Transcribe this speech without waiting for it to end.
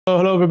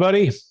Hello,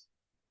 everybody,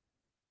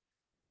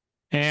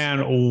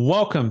 and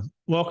welcome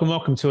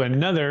to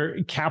another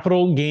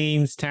Capital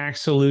Gains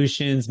Tax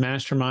Solutions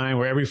Mastermind,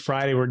 where every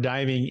Friday we're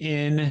diving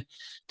in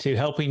to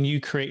helping you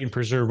create and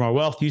preserve more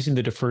wealth using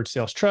the Deferred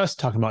Sales Trust,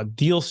 talking about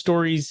deal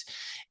stories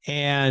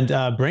and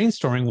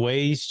brainstorming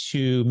ways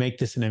to make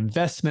this an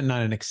investment,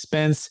 not an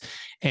expense,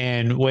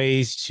 and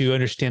ways to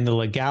understand the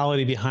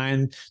legality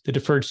behind the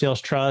Deferred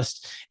Sales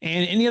Trust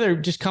and any other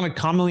just kind of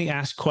commonly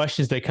asked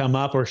questions that come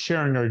up, or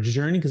sharing our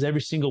journey, because every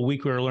single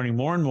week we're learning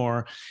more and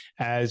more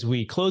as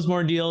we close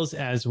more deals,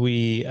 as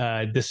we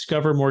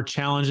discover more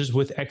challenges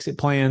with exit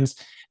plans.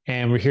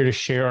 And we're here to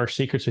share our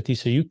secrets with you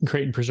so you can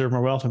create and preserve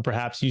more wealth and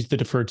perhaps use the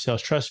Deferred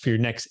Sales Trust for your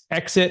next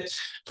exit.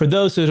 For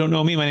those who don't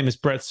know me, my name is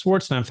Brett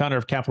Swartz, and I'm founder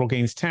of Capital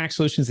Gains Tax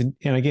Solutions. And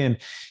again,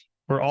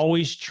 we're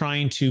always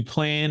trying to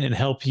plan and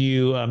help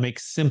you make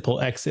simple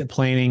exit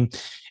planning.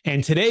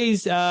 And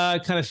today's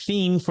kind of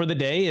theme for the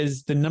day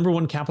is the number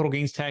one capital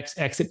gains tax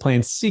exit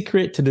plan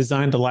secret to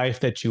design the life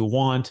that you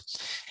want.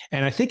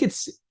 And I think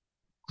it's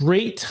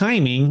great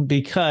timing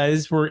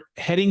because we're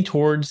heading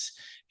towards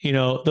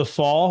the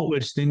fall,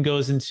 which then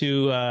goes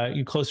into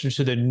closer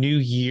to the new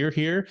year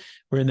here.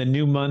 We're in the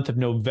new month of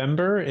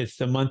November. It's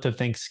the month of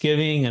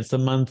Thanksgiving. It's the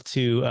month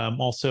to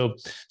also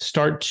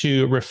start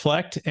to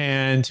reflect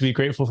and to be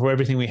grateful for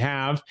everything we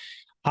have.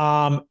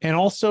 And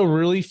also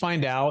really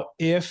find out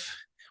if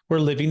we're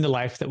living the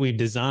life that we've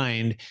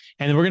designed.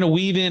 And we're going to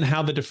weave in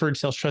how the Deferred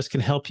Sales Trust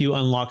can help you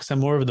unlock some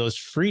more of those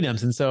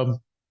freedoms. And so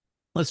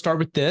let's start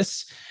with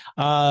this.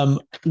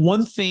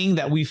 One thing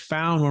that we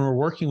found when we're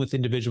working with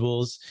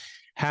individuals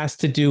has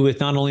to do with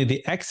not only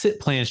the exit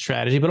plan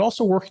strategy, but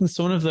also working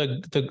some of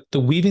the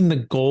weaving the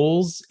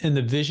goals and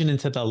the vision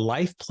into the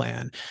life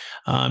plan.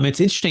 It's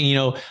interesting,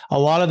 a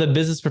lot of the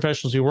business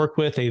professionals we work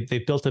with,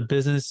 they've built a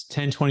business,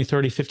 10, 20,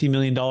 30, $50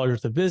 million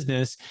worth of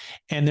business,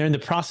 and they're in the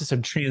process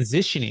of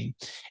transitioning.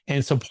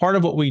 And so part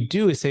of what we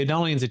do is say, not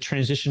only is it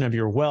transition of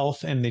your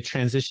wealth and the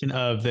transition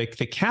of the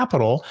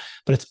capital,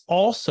 but it's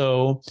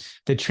also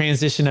the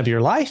transition of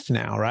your life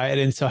now, right?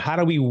 And so how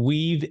do we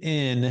weave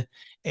in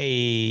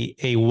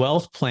a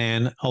wealth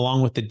plan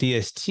along with the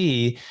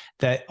DST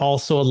that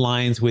also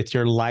aligns with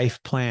your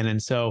life plan?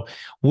 And so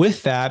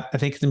with that, I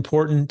think it's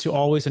important to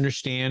always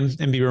understand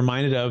and be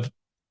reminded of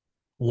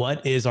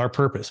what is our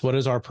purpose? What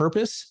is our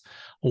purpose?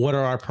 What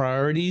are our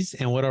priorities?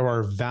 And what are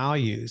our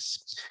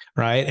values,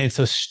 right? And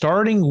so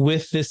starting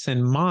with this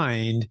in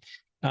mind,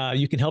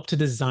 you can help to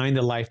design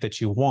the life that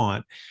you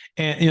want.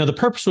 And the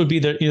purpose would be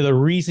the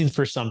reason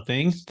for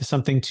something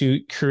to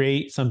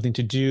create, something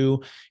to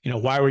do.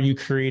 Why were you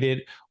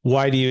created?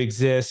 Why do you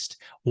exist?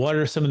 What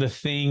are some of the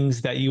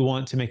things that you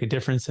want to make a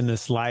difference in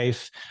this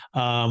life,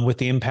 with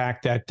the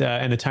impact that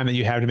and the time that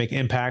you have to make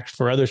impact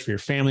for others, for your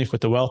family, for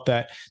the wealth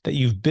that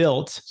you've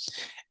built.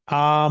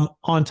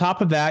 On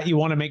top of that, you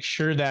want to make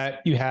sure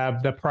that you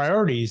have the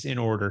priorities in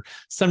order.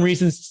 Some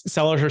reasons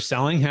sellers are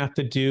selling have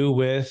to do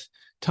with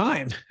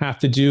time, have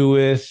to do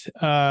with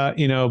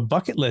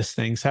bucket list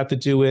things, have to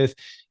do with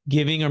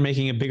giving or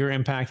making a bigger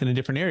impact in a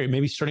different area,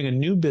 maybe starting a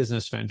new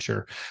business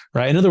venture,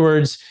 right? In other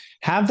words,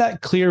 have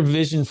that clear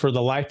vision for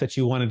the life that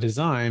you want to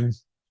design.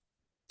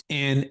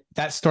 And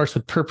that starts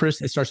with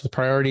purpose. It starts with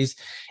priorities.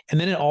 And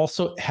then it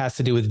also has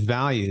to do with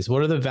values.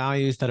 What are the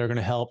values that are going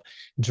to help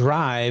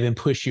drive and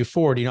push you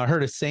forward? I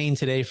heard a saying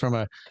today from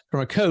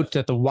a coach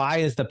that the why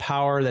is the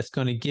power that's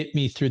going to get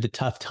me through the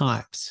tough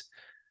times.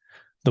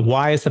 The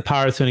why is the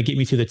power that's going to get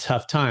me through the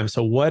tough times.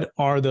 So what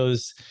are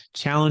those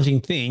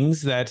challenging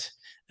things that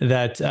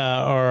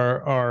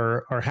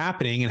are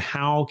happening, and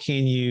how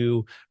can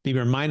you be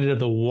reminded of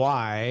the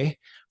why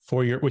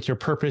with your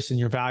purpose and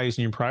your values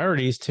and your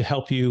priorities to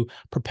help you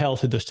propel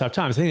through those tough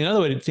times? I think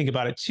another way to think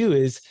about it too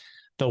is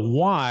the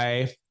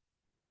why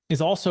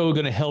is also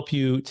going to help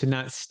you to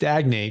not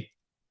stagnate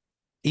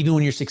even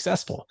when you're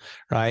successful,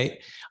 right?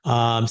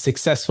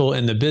 Successful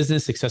in the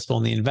business, successful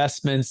in the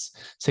investments,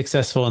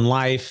 successful in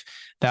life.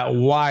 That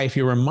why, if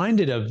you're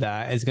reminded of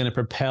that, is going to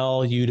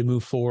propel you to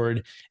move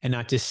forward and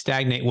not just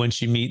stagnate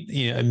once you meet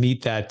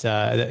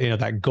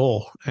that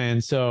goal.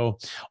 And so,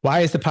 why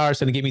is the power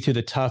going to get me through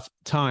the tough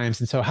times?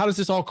 And so, how does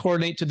this all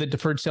coordinate to the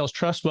Deferred Sales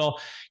Trust? Well,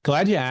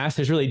 glad you asked.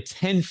 There's really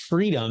 10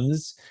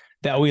 freedoms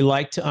that we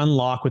like to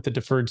unlock with the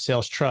Deferred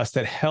Sales Trust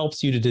that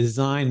helps you to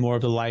design more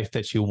of the life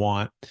that you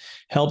want,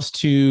 helps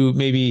to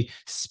maybe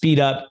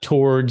speed up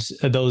towards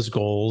those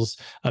goals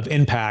of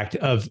impact,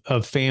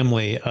 of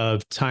family,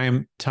 of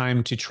time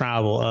to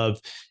travel,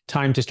 of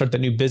time to start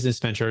that new business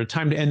venture,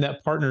 time to end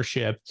that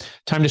partnership,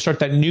 time to start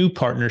that new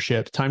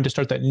partnership, time to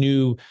start that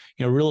new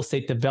real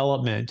estate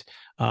development.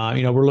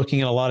 We're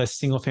looking at a lot of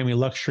single family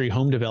luxury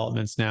home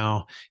developments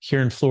now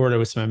here in Florida,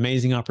 with some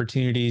amazing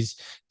opportunities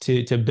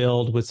to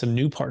build with some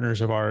new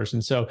partners of ours.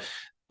 And so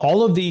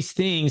all of these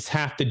things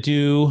have to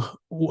do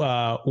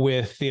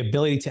with the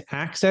ability to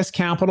access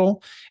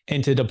capital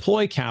and to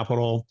deploy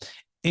capital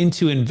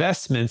into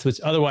investments, which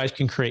otherwise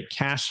can create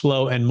cash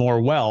flow and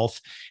more wealth.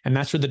 And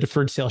that's where the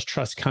Deferred Sales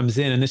Trust comes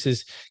in. And this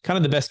is kind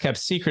of the best kept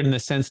secret in the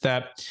sense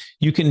that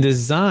you can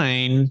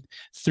design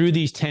through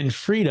these 10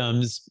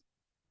 freedoms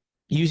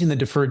using the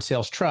deferred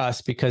sales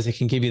trust because it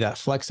can give you that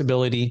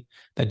flexibility,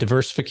 that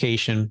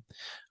diversification,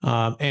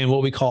 and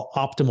what we call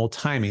optimal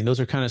timing. Those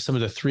are kind of some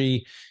of the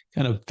three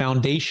kind of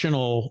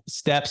foundational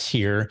steps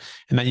here,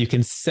 and that you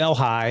can sell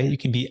high, you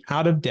can be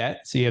out of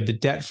debt, so you have the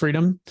debt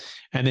freedom,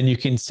 and then you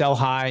can sell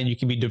high and you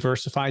can be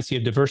diversified, so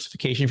you have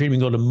diversification freedom, you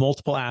can go to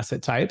multiple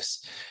asset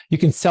types. You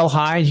can sell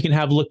high, you can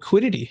have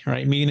liquidity,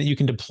 right? Meaning that you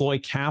can deploy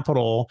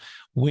capital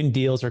when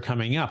deals are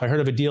coming up. I heard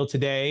of a deal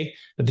today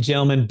that the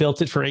gentleman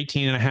built it for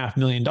 $18.5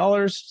 million.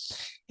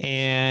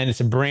 And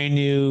it's a brand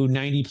new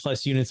 90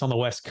 plus units on the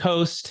West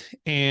Coast.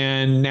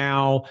 And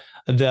now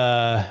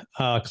the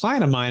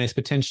client of mine is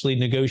potentially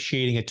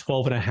negotiating a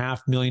 $12.5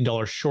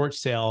 million short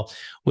sale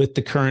with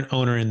the current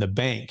owner in the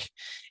bank.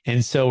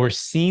 And so we're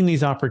seeing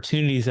these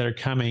opportunities that are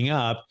coming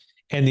up,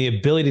 and the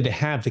ability to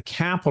have the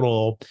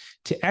capital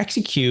to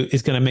execute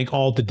is going to make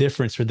all the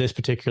difference for this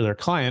particular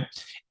client.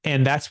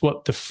 And that's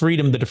what the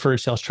freedom the deferred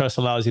sales trust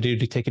allows you to do,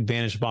 to take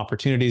advantage of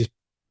opportunities.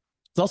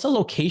 It's also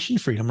location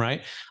freedom,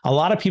 right? A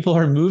lot of people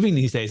are moving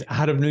these days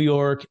out of New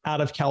York,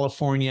 out of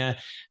California,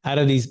 out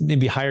of these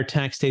maybe higher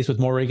tax states with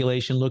more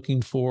regulation,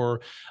 looking for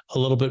a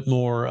little bit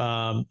more,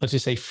 let's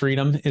just say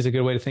freedom is a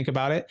good way to think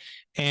about it,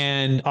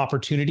 and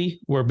opportunity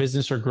where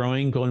business are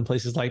growing, going to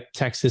places like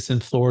Texas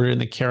and Florida and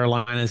the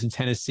Carolinas and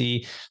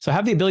Tennessee. So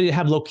have the ability to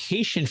have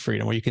location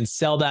freedom where you can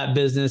sell that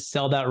business,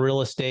 sell that real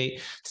estate,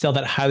 sell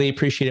that highly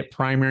appreciated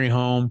primary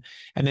home,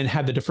 and then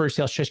have the deferred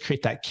sales trust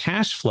create that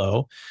cash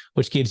flow,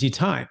 which gives you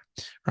time,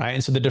 right?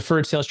 And so the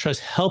deferred sales trust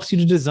helps you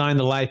to design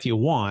the life you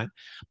want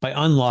by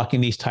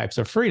unlocking these types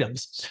of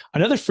freedoms.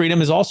 Another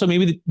freedom is also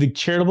maybe the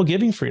charitable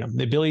giving freedom,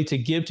 the ability to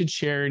give to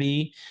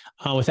charity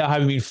without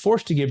having been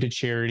forced to give to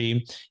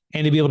charity,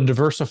 and to be able to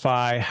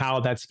diversify how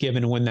that's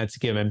given and when that's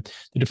given.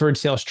 The deferred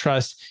sales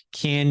trust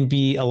can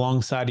be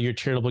alongside of your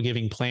charitable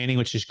giving planning,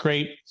 which is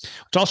great,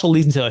 which also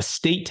leads into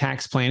estate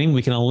tax planning.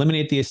 We can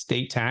eliminate the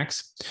estate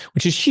tax,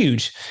 which is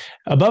huge.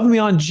 Above and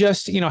beyond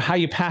just, how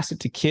you pass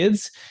it to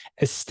kids,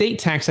 estate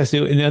tax has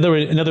to, another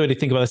way to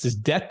think about this is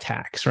death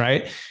tax,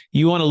 right?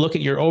 You want to look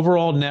at your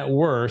overall net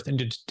worth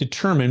and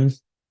determine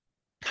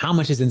how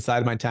much is inside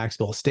of my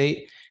taxable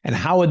estate, and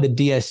how would the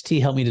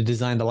DST help me to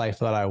design the life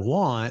that I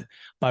want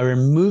by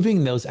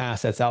removing those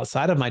assets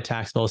outside of my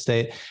taxable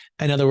estate.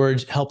 In other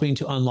words, helping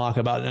to unlock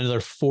about another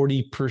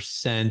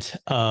 40%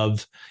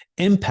 of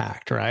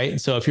impact, right?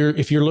 And so if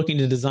you're looking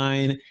to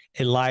design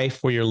a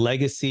life where your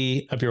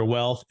legacy of your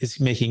wealth is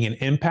making an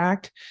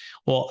impact,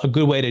 well, a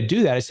good way to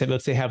do that is to,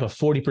 let's say, have a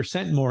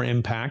 40% more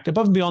impact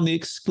above and beyond the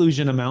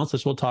exclusion amounts,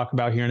 which we'll talk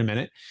about here in a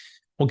minute.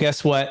 Well,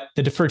 guess what?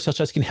 The deferred sales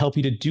trust can help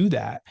you to do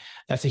that.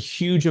 That's a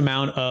huge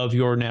amount of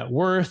your net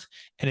worth.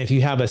 And if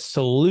you have a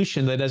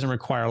solution that doesn't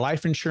require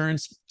life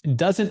insurance,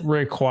 doesn't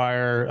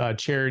require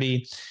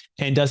charity,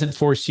 and doesn't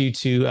force you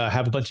to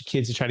have a bunch of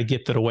kids to try to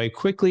gift it away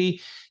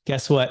quickly,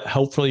 guess what?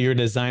 Hopefully you're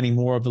designing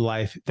more of the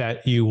life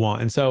that you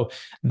want. And so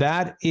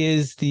that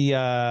is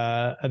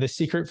the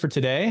secret for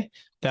today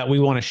that we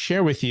want to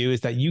share with you, is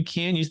that you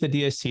can use the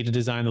DST to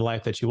design the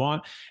life that you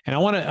want. And I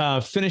want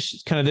to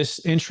finish kind of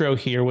this intro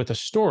here with a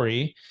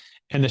story.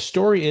 And the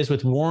story is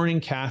with Warren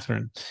and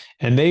Catherine.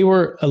 And they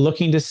were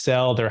looking to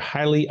sell their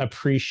highly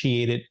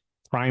appreciated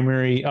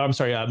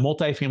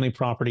multifamily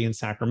property in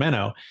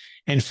Sacramento.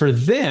 And for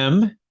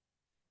them,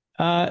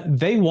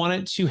 they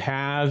wanted to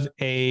have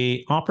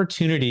an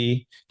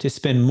opportunity to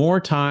spend more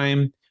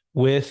time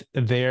with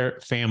their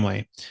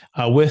family,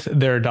 with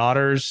their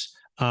daughters.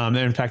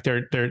 In fact,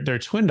 they're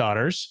twin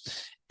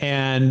daughters,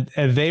 and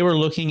they were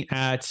looking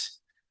at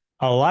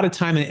a lot of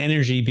time and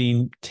energy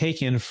being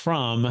taken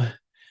from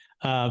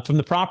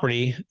the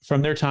property,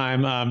 from their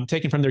time,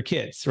 taken from their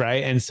kids,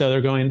 right? And so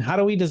they're going, how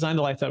do we design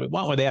the life that we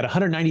want? Well, they had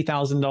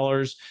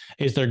 $190,000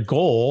 is their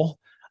goal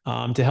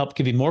to help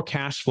give you more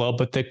cash flow,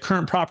 but the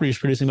current property is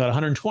producing about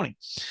 120.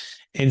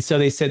 And so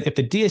they said, if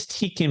the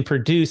DST can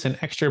produce an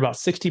extra about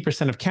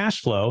 60% of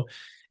cash flow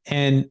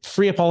and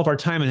free up all of our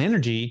time and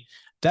energy,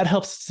 that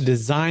helps us to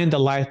design the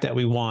life that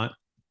we want,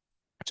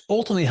 which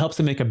ultimately helps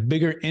them make a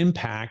bigger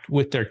impact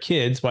with their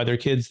kids, while their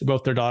kids,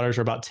 both their daughters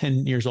are about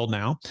 10 years old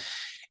now,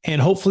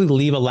 and hopefully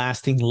leave a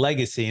lasting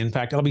legacy. In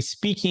fact, I'll be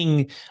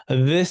speaking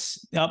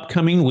this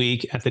upcoming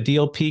week at the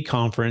DLP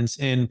conference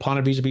in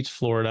Ponte Vedra Beach,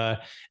 Florida,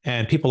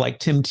 and people like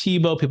Tim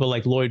Tebow, people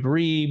like Lloyd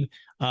Reeb,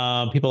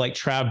 people like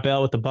Trav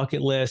Bell with the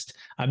Bucket List.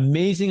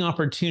 Amazing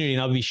opportunity,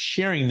 and I'll be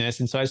sharing this.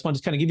 And so I just want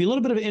to kind of give you a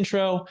little bit of an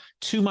intro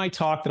to my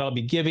talk that I'll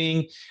be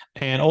giving.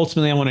 And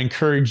ultimately, I want to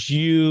encourage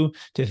you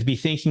to be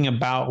thinking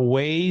about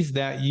ways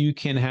that you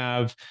can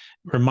have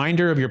a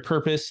reminder of your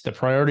purpose, the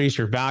priorities,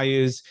 your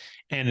values,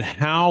 and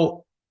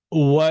how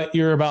what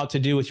you're about to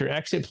do with your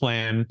exit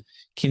plan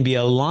can be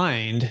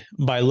aligned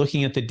by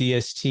looking at the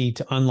DST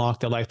to unlock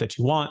the life that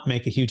you want,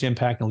 make a huge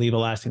impact, and leave a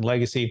lasting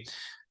legacy.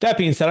 That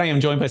being said, I am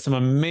joined by some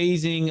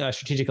amazing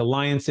strategic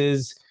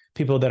alliances,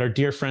 people that are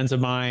dear friends of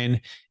mine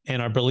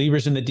and are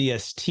believers in the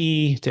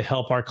DST to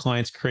help our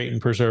clients create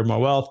and preserve more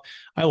wealth.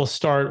 I will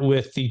start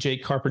with the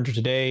Jake Carpenter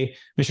today.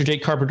 Mr.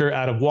 Jake Carpenter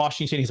out of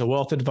Washington. He's a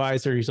wealth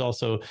advisor. He's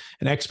also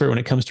an expert when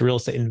it comes to real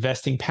estate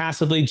investing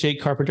passively.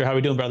 Jake Carpenter, how are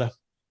we doing, brother?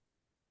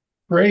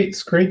 Great.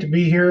 It's great to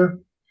be here.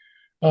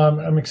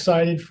 I'm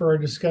excited for our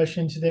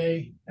discussion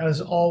today. As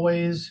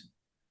always,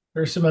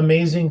 there's some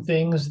amazing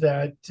things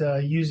that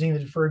using the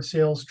deferred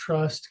sales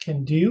trust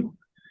can do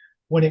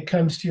when it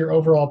comes to your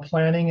overall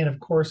planning. And of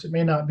course, it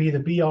may not be the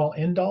be all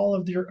end all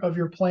of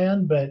your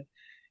plan, but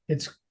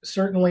it's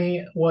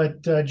certainly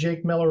what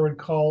Jake Miller would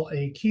call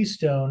a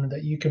keystone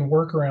that you can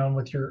work around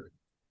with your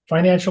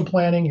financial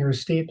planning, your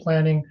estate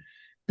planning,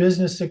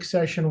 business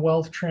succession,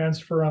 wealth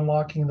transfer,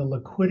 unlocking the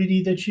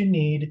liquidity that you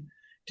need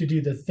to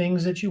do the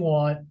things that you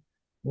want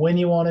when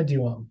you want to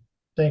do them.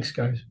 Thanks,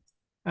 guys.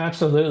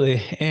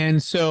 Absolutely. And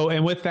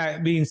with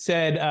that being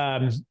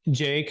said,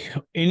 Jake,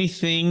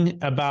 anything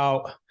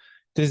about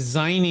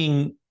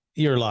designing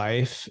your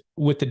life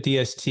with the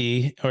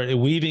DST or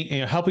weaving,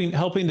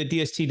 helping the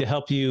DST to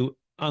help you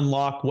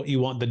unlock what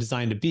you want the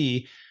design to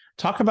be?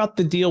 Talk about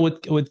the deal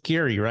with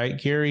Gary, right?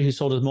 Gary, who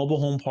sold his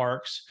mobile home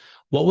parks.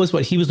 What was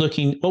he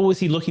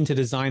looking to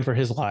design for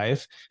his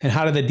life? And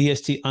how did the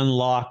DST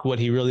unlock what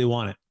he really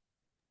wanted?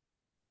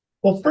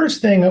 Well,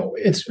 first thing,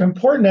 it's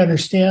important to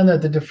understand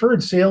that the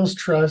deferred sales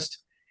trust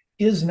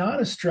is not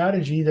a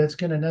strategy that's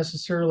going to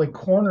necessarily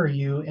corner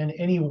you in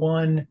any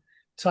one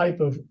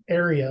type of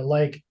area,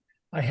 like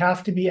I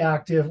have to be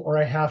active or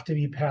I have to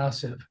be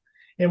passive.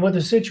 And what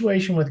the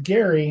situation with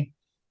Gary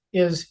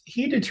is,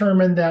 he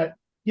determined that,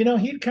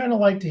 he'd kind of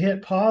like to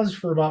hit pause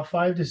for about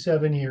 5 to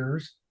 7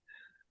 years.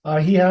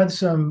 He had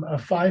some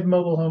 5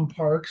 mobile home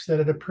parks that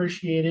had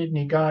appreciated, and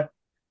he got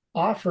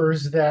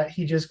offers that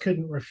he just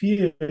couldn't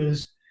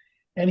refuse.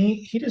 And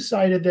he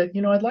decided that,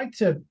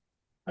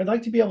 I'd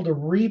like to be able to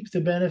reap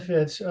the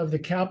benefits of the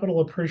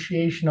capital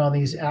appreciation on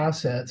these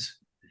assets,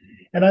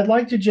 and I'd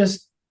like to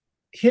just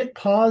hit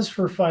pause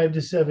for 5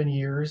 to 7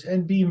 years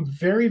and be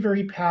very,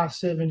 very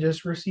passive and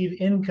just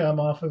receive income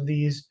off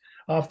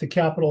the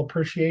capital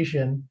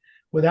appreciation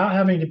without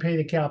having to pay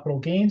the capital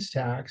gains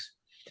tax,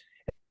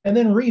 and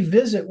then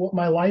revisit what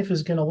my life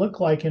is going to look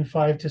like in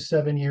 5 to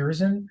 7 years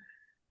and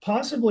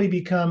possibly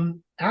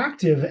become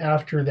active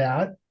after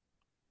that,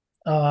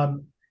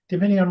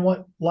 depending on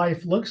what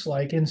life looks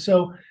like. And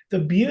so the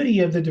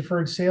beauty of the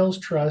deferred sales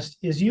trust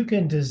is you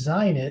can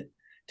design it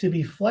to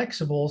be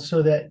flexible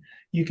so that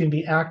you can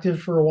be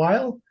active for a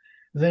while,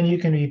 then you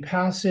can be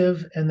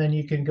passive, and then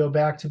you can go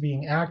back to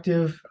being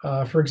active.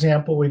 For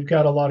example, we've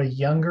got a lot of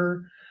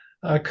younger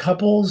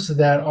couples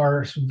that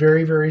are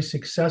very, very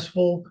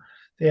successful.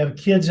 They have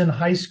kids in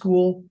high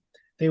school.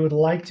 They would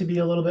like to be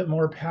a little bit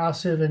more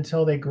passive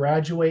until they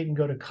graduate and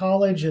go to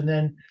college, and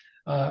then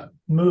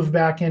move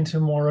back into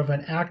more of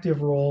an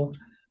active role,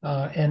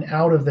 and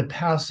out of the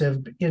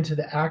passive into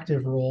the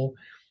active role.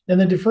 And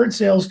the deferred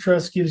sales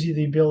trust gives you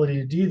the ability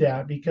to do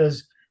that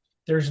because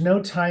there's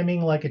no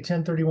timing like a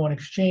 1031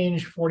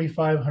 exchange,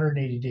 45,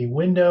 180-day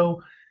window.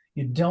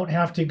 You don't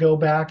have to go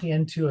back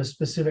into a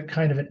specific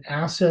kind of an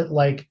asset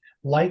like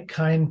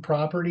kind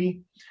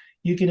property.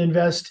 You can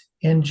invest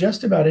in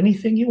just about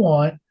anything you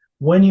want,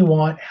 when you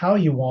want, how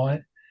you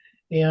want.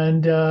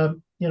 And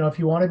if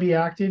you want to be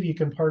active, you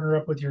can partner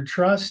up with your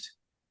trust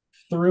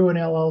through an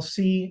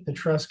LLC. The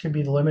trust can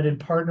be the limited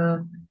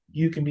partner.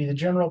 You can be the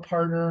general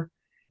partner,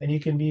 and you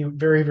can be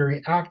very,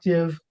 very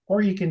active,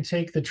 or you can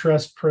take the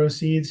trust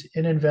proceeds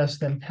and invest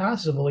them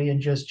passively and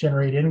just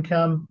generate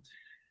income.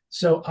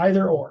 So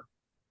either or.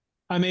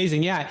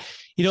 Amazing. Yeah.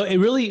 It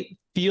really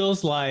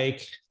feels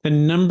like the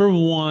number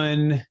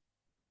one,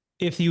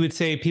 if you would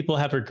say people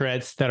have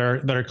regrets that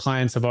are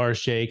clients of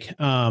ours, Jake,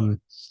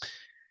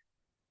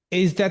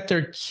 is that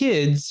their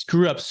kids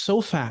grew up so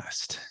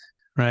fast,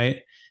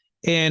 right?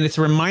 And it's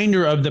a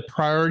reminder of the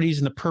priorities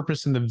and the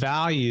purpose and the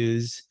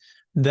values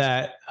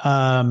that,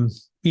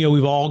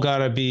 we've all got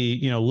to be,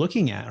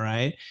 looking at,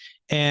 right?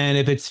 And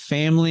if it's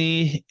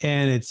family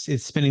and it's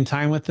spending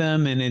time with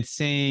them and it's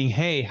saying,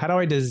 hey, how do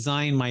I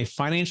design my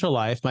financial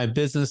life, my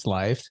business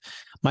life,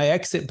 my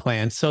exit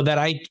plan so that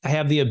I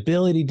have the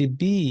ability to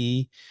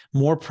be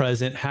more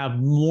present, have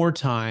more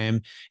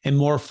time and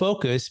more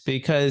focus?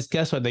 Because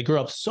guess what? They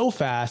grow up so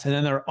fast and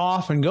then they're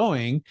off and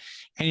going.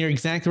 And you're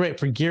exactly right.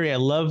 For Gary, I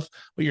love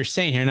what you're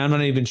saying here. And I'm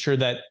not even sure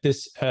that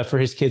this for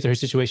his kids or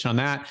his situation on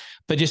that,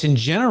 but just in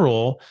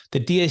general, the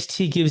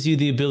DST gives you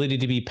the ability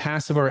to be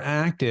passive or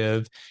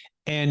active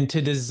and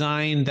to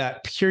design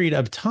that period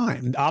of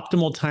time,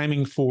 optimal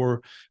timing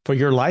for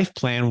your life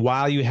plan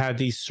while you have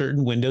these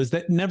certain windows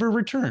that never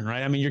return,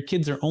 right? I mean, your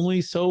kids are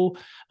only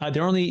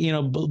they're only,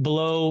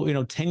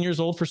 below, 10 years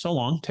old for so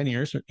long, 10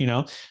 years,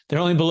 they're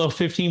only below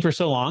 15 for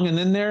so long. And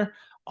then they're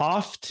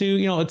off to,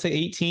 let's say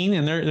 18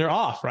 and they're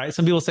off, right?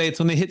 Some people say it's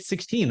when they hit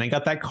 16, they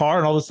got that car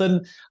and all of a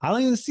sudden I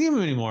don't even see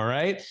them anymore,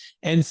 right?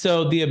 And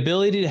so the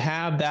ability to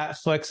have that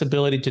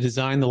flexibility to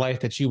design the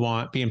life that you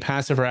want, being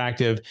passive or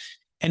active,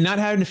 and not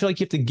having to feel like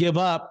you have to give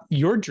up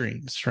your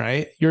dreams,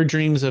 right? Your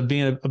dreams of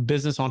being a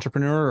business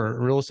entrepreneur or a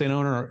real estate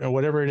owner or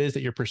whatever it is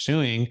that you're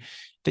pursuing,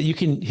 that you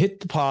can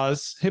hit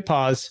pause,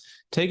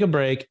 take a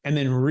break, and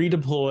then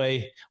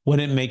redeploy when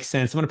it makes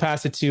sense. I'm going to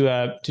pass it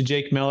to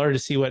Jake Miller to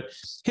see what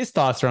his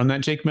thoughts are on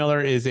that. Jake Miller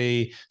is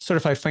a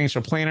certified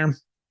financial planner.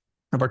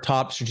 of our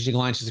top strategic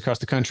alliances across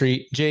the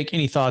country. Jake,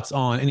 any thoughts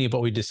on any of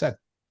what we just said?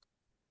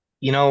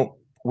 You know,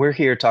 we're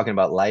here talking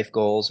about life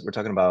goals. We're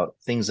talking about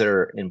things that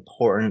are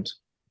important.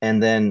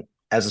 And then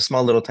as a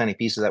small little tiny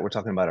piece of that, we're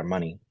talking about our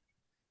money.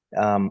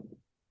 Um,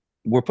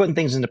 we're putting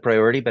things into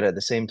priority, but at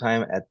the same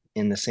time,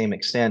 in the same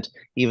extent,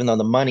 even though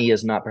the money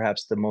is not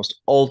perhaps the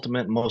most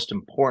ultimate, most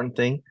important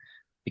thing,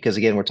 because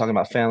again, we're talking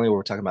about family,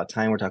 we're talking about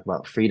time, we're talking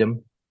about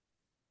freedom.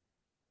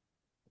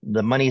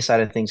 The money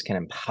side of things can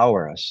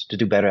empower us to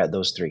do better at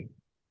those three.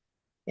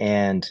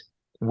 And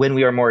when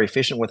we are more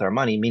efficient with our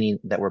money, meaning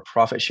that we're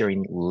profit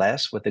sharing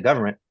less with the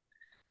government,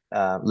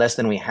 less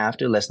than we have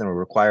to, less than we're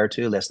required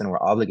to, less than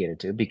we're obligated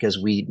to, because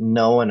we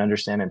know and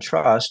understand and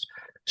trust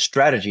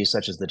strategies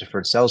such as the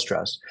deferred sales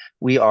trust,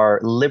 we are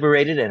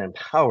liberated and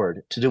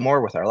empowered to do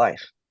more with our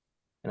life.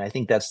 And I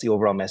think that's the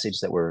overall message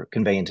that we're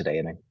conveying today.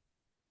 And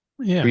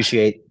I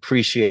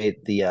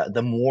appreciate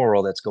the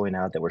moral that's going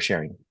out that we're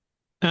sharing.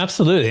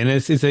 Absolutely. And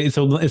it's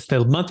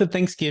the month of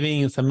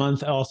Thanksgiving. It's a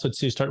month also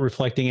to start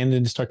reflecting and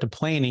then to start to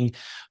planning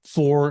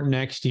for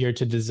next year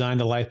to design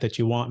the life that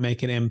you want,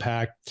 make an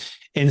impact.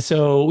 And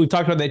so we've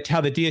talked about that, how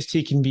the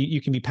DST can be,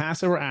 you can be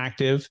passive or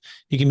active,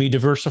 you can be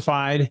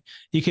diversified,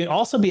 you can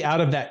also be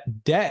out of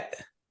that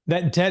debt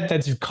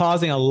that's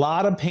causing a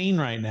lot of pain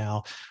right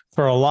now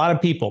for a lot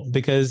of people,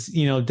 because,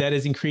 you know, debt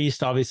has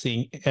increased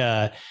obviously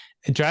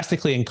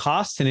drastically in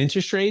costs and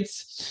interest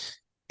rates.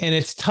 And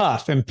it's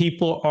tough, and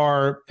people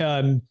are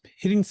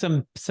hitting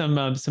some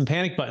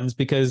panic buttons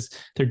because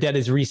their debt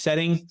is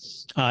resetting.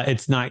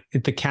 It's not,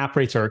 the cap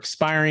rates are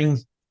expiring,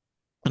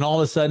 and all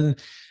of a sudden,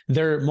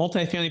 their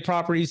multifamily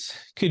properties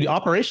could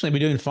operationally be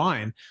doing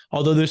fine.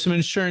 Although there's some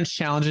insurance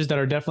challenges that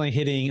are definitely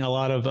hitting a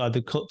lot of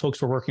the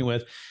folks we're working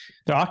with.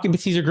 Their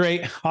occupancies are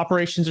great,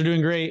 operations are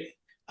doing great,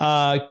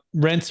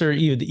 rents are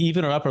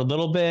even or up a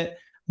little bit,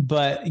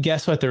 but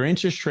guess what? Their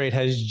interest rate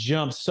has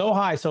jumped so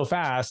high so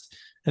fast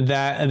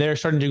that they're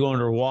starting to go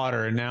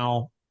underwater. And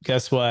now,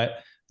 guess what?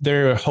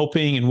 They're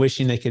hoping and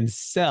wishing they can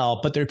sell,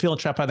 but they're feeling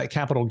trapped by that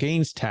capital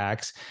gains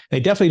tax.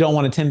 They definitely don't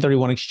want a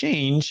 1031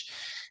 exchange.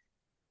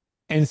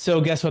 And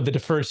so guess what? The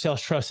deferred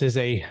sales trust is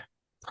a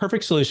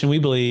perfect solution. We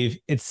believe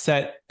it's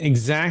set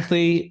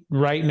exactly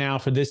right now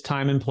for this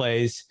time and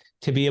place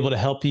to be able to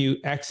help you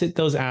exit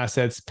those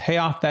assets, pay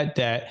off that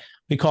debt.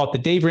 We call it the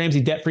Dave Ramsey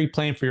debt-free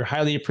plan for your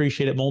highly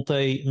appreciated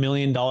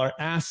multi-million-dollar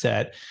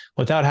asset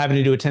without having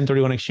to do a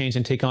 1031 exchange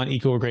and take on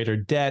equal or greater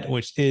debt,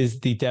 which is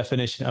the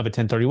definition of a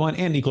 1031,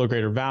 and equal or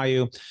greater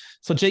value.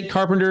 So Jake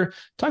Carpenter,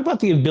 talk about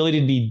the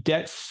ability to be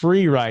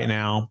debt-free right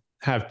now,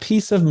 have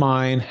peace of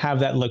mind, have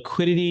that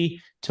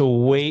liquidity to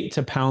wait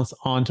to pounce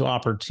onto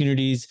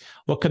opportunities.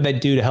 What could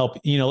that do to help,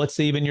 you know, let's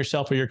say even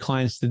yourself or your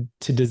clients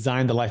to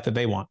design the life that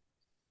they want?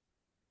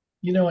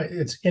 You know,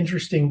 it's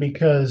interesting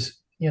because,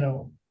 you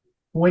know,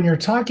 when you're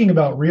talking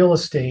about real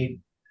estate,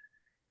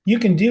 you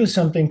can do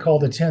something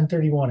called a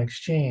 1031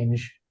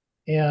 exchange.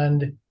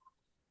 And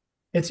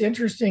it's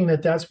interesting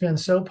that that's been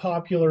so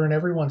popular and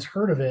everyone's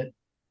heard of it,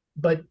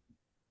 but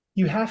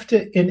you have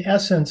to, in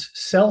essence,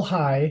 sell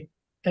high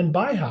and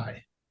buy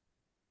high.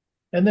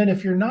 And then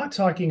if you're not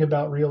talking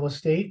about real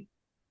estate,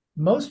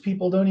 most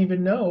people don't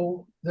even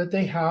know that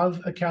they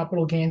have a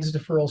capital gains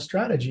deferral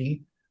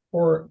strategy,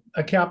 or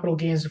a capital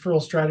gains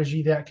deferral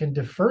strategy that can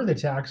defer the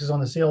taxes on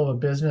the sale of a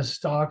business,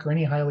 stock, or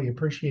any highly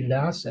appreciated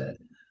asset.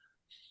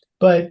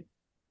 But,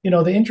 you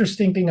know, the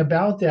interesting thing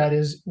about that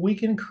is we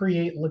can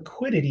create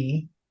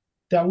liquidity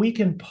that we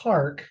can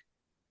park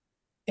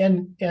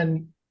and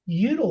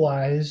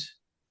utilize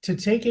to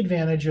take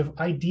advantage of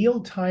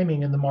ideal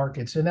timing in the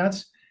markets. And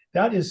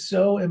that is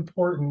so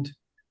important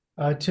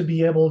to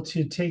be able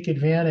to take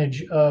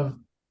advantage of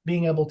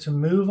being able to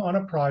move on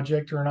a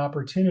project or an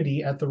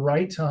opportunity at the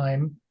right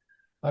time,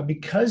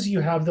 because you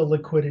have the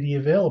liquidity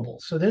available.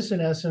 So this,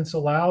 in essence,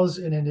 allows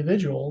an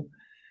individual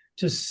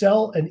to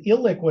sell an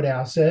illiquid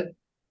asset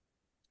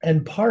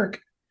and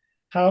park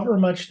however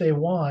much they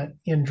want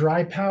in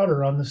dry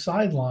powder on the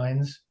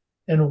sidelines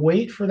and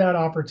wait for that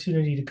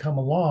opportunity to come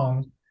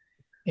along.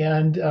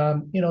 And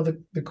you know,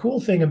 the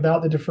cool thing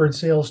about the deferred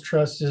sales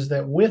trust is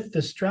that with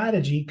the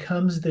strategy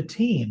comes the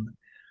team.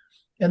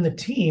 And the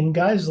team,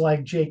 guys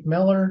like Jake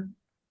Miller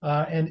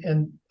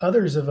and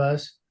others of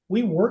us,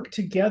 we work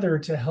together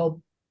to help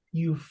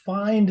you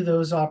find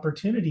those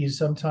opportunities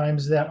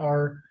sometimes that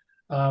are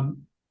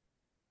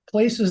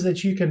places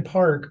that you can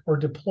park or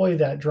deploy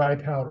that dry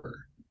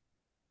powder.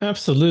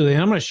 Absolutely.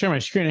 And I'm going to share my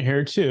screen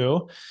here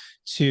too,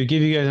 to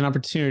give you guys an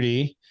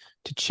opportunity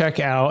to check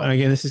out. And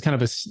again, this is kind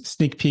of a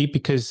sneak peek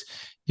because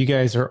you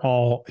guys are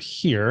all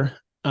here.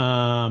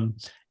 And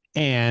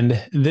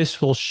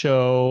this will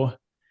show,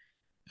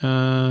 see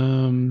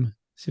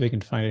if I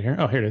can find it here.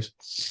 Oh, here it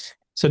is.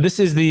 So this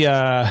is the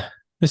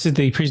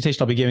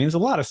presentation I'll be giving. There's a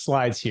lot of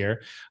slides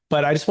here,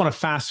 but I just want to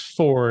fast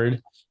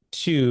forward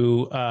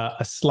to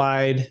a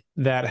slide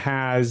that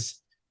has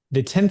the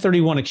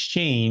 1031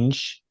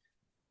 exchange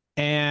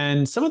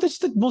and some of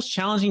the most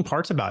challenging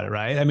parts about it,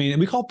 right? I mean,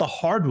 we call it the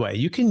hard way.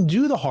 You can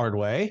do the hard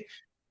way,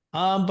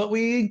 But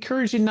we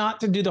encourage you not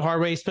to do the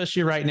hard way,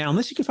 especially right now,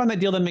 unless you can find that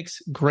deal that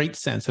makes great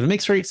sense. If it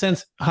makes great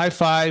sense, high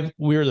five.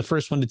 We're the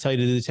first one to tell you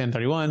to do the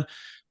 1031.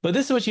 But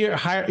this is what you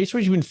hire. It's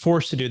what you've been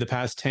forced to do the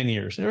past 10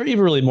 years, or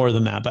even really more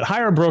than that. But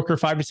hire a broker,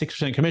 5 to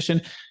 6%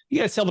 commission. You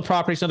got to sell the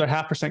properties, another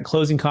 0.5%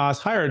 closing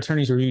costs. Hire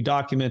attorneys to review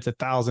documents,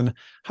 $1,000.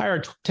 Hire a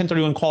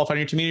 1031 qualified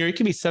intermediary. It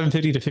can be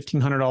 $750 to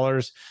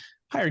 $1,500.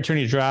 Hire an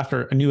attorney to draft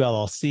or a new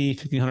LLC,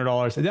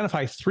 $1,500.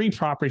 Identify 3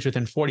 properties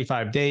within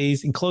 45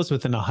 days and close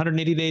within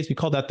 180 days. We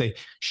call that the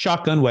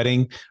shotgun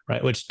wedding,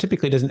 right? Which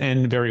typically doesn't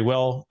end very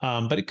well,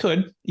 but it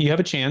could. You have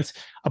a chance.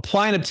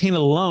 Apply and obtain a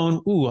loan.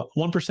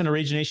 1%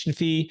 origination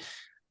fee.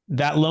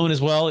 That loan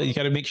as well, you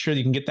got to make sure that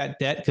you can get that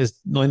debt because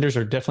lenders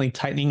are definitely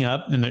tightening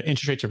up and the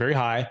interest rates are very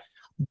high.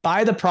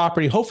 Buy the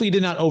property. Hopefully you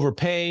did not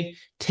overpay.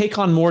 Take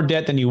on more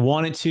debt than you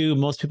wanted to.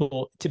 Most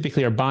people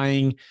typically are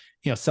buying,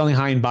 selling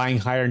high and buying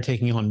higher and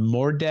taking on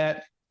more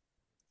debt.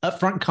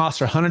 Upfront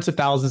costs are hundreds of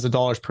thousands of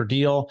dollars per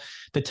deal.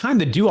 The time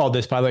to do all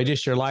this, by the way,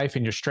 just your life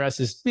and your stress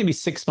is maybe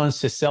 6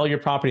 months to sell your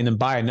property and then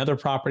buy another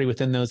property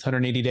within those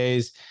 180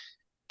 days.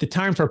 The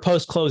time for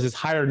post-close is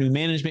hire new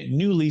management,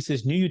 new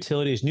leases, new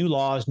utilities, new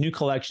laws, new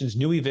collections,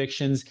 new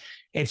evictions.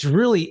 It's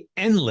really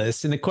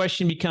endless. And the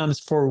question becomes,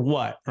 for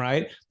what,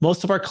 right?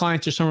 Most of our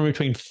clients are somewhere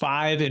between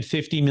 $5 and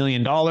 $50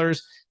 million.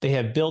 They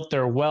have built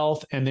their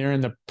wealth and they're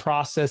in the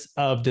process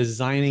of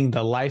designing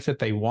the life that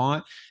they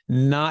want,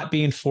 not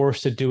being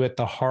forced to do it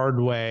the hard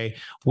way,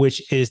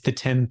 which is the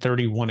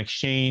 1031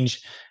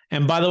 exchange.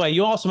 And by the way,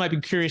 you also might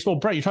be curious, well,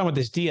 Brett, you're talking about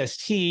this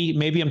DST.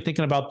 Maybe I'm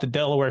thinking about the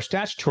Delaware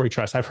Statutory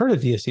Trust. I've heard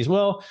of DSTs.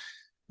 Well,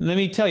 let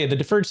me tell you, the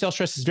Deferred Sales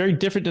Trust is very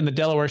different than the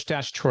Delaware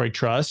Statutory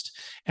Trust.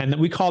 And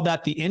we call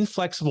that the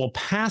inflexible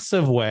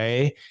passive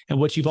way, and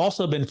what you've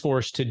also been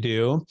forced to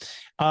do.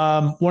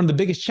 One of the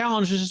biggest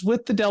challenges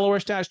with the Delaware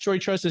Statutory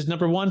Trust is,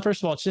 number one,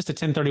 first of all, it's just a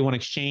 1031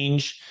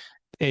 exchange.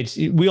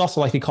 We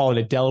also like to call it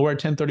a Delaware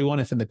 1031.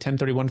 It's in the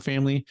 1031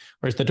 family,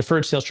 whereas the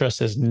Deferred Sales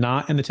Trust is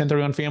not in the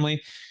 1031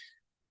 family.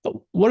 But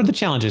what are the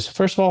challenges?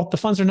 First of all, the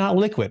funds are not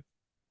liquid.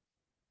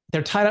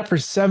 They're tied up for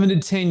 7 to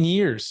 10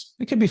 years.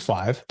 It could be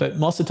 5, but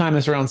most of the time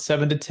it's around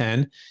 7 to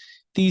 10.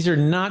 These are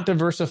not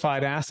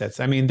diversified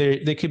assets. I mean,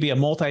 they could be a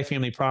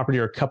multifamily property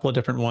or a couple of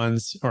different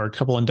ones or a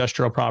couple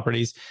industrial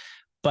properties,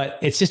 but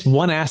it's just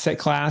one asset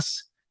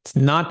class. It's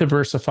not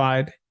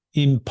diversified.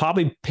 You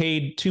probably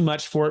paid too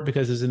much for it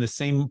because it's in the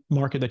same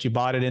market that you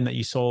bought it in, that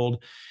you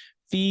sold.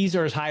 Fees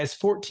are as high as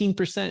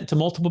 14% to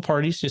multiple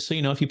parties. Just so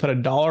you know, if you put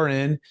 $1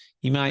 in,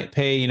 you might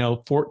pay,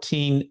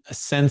 14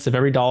 cents of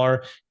every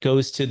dollar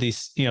goes to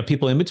these,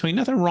 people in between.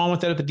 Nothing wrong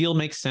with that if the deal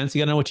makes sense. You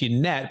got to know what you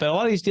net. But a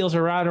lot of these deals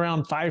are right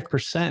around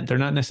 5%. They're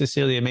not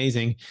necessarily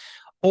amazing.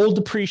 Old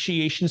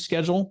depreciation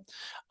schedule.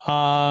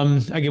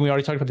 Again, we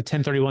already talked about the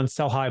 1031,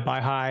 sell high,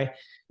 buy high.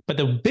 But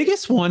the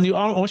biggest one,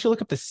 I want you to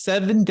look up the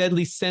 7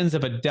 deadly sins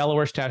of a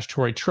Delaware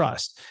Statutory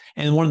Trust.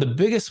 And one of the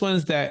biggest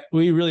ones that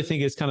we really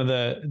think is kind of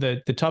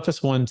the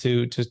toughest one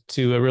to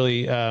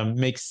really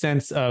make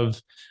sense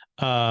of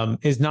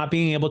is not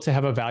being able to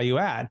have a value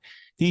add.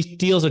 These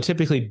deals are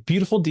typically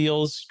beautiful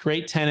deals,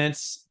 great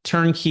tenants,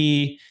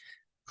 turnkey,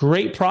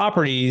 great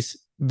properties,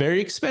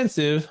 very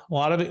expensive, a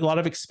lot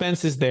of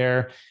expenses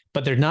there,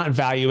 but they're not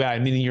value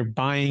add, meaning you're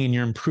buying and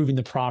you're improving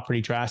the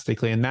property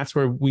drastically. And that's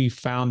where we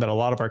found that a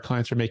lot of our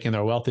clients are making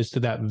their wealth is to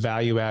that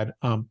value add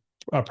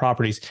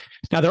properties.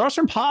 Now, there are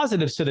some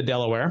positives to the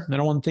Delaware. I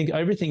don't want to think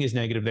everything is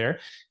negative there.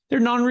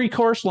 They're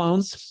non-recourse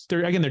loans.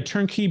 They're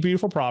turnkey,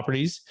 beautiful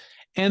properties,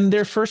 and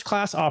they're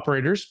first-class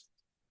operators.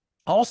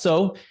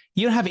 Also,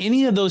 you don't have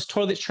any of those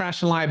toilet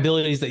trash and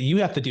liabilities that you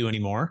have to do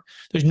anymore.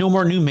 There's no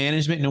more new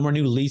management, no more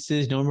new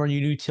leases, no more new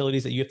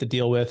utilities that you have to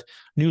deal with,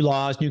 new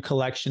laws, new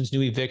collections,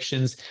 new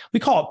evictions. We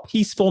call it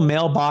peaceful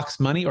mailbox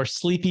money or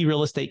sleepy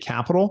real estate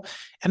capital.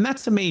 And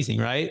that's amazing,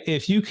 right?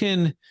 If you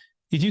can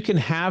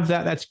have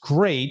that, that's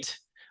great.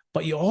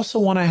 But you also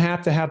want to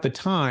have the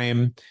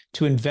time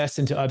to invest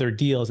into other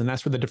deals. And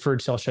that's where the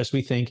Deferred Sales Trust,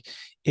 we think,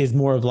 is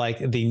more of like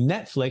the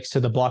Netflix to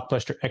the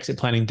blockbuster exit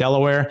planning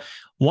Delaware.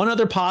 One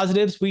other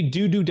positives, we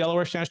do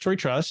Delaware Statutory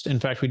Trust. In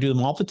fact, we do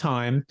them all the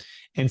time.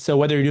 And so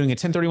whether you're doing a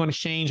 1031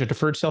 exchange or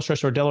Deferred Sales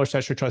Trust or Delaware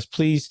Statutory Trust,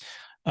 please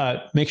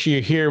make sure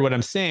you hear what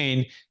I'm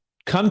saying.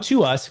 Come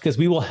to us because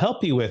we will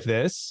help you with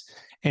this.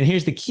 And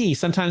here's the key.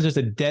 Sometimes there's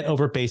a debt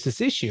over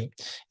basis issue.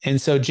 And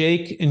so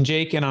Jake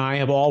and I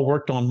have all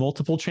worked on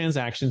multiple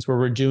transactions where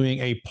we're doing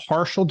a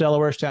partial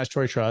Delaware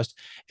Statutory Trust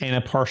and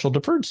a partial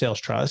Deferred Sales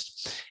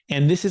Trust.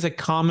 And this is a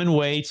common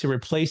way to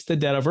replace the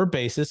debt over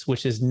basis,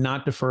 which is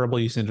not deferrable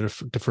using a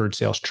Deferred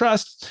Sales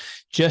Trust,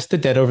 just the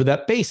debt over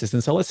that basis.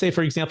 And so let's say,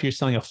 for example, you're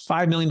selling a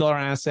 $5 million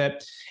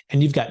asset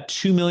and you've got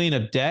 $2 million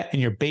of debt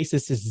and your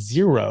basis is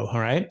 0, all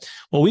right?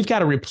 Well, we've got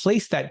to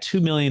replace that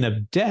 $2 million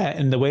of debt.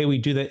 And the way we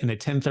do that in a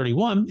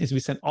 1031 is we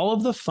send all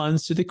of the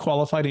funds to the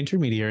qualified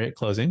intermediary at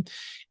closing.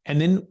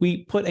 And then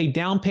we put a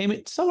down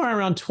payment somewhere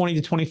around 20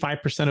 to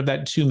 25% of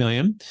that $2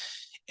 million.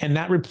 And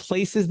that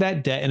replaces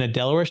that debt in a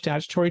Delaware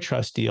Statutory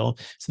Trust deal.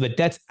 So the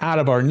debt's out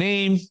of our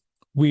name.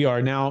 We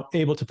are now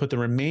able to put the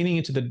remaining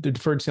into the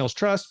Deferred Sales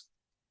Trust.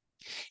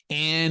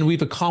 And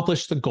we've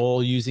accomplished the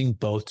goal using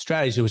both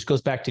strategies, which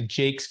goes back to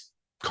Jake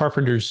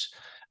Carpenter's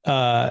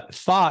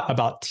thought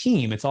about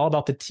team. It's all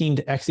about the team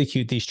to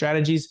execute these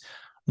strategies.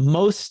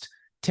 Most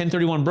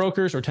 1031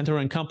 brokers or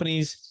 1031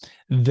 companies,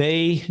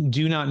 they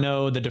do not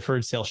know the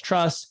deferred sales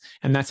trust.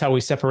 And that's how we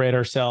separate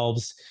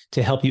ourselves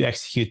to help you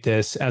execute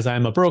this, as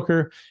I'm a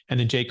broker. And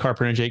then Jake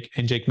Carpenter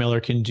and Jake Miller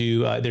can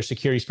do their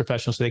securities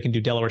professionals, so they can do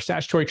Delaware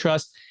statutory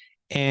trust.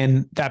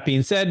 And that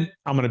being said,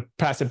 I'm going to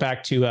pass it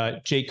back to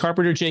Jake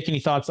Carpenter. Jake, any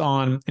thoughts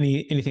on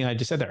anything I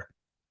just said there?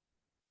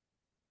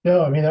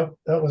 No, I mean,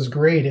 that was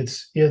great.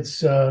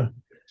 It's a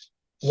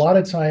lot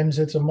of times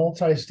it's a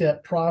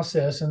multi-step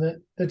process. And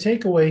the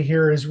takeaway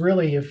here is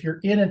really, if you're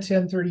in a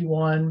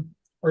 1031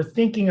 or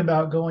thinking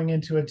about going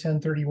into a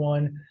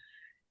 1031,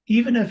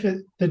 even if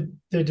the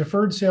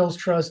deferred sales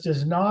trust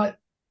is not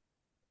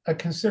a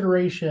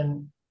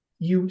consideration,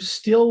 you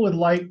still would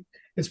like,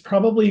 it's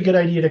probably a good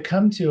idea to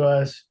come to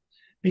us,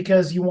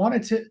 because you want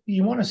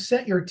to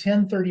set your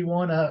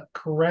 1031 up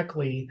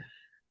correctly,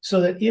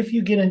 so that if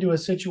you get into a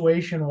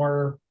situation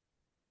where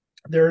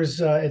there's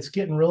it's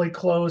getting really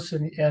close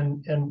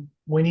and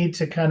we need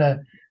to kind of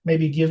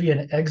maybe give you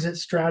an exit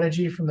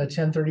strategy from the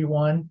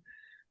 1031,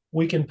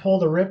 we can pull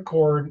the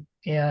ripcord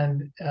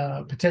and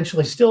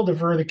potentially still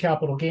defer the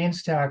capital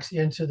gains tax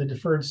into the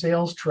deferred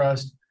sales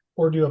trust,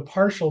 or do a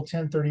partial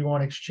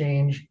 1031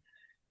 exchange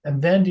and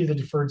then do the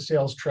deferred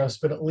sales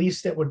trust. But at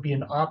least it would be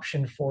an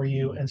option for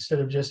you, instead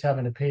of just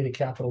having to pay the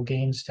capital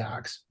gains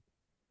tax.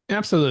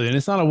 Absolutely. And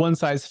it's not a one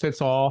size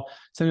fits all.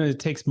 Sometimes it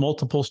takes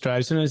multiple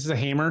strategies. Sometimes it's a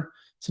hammer.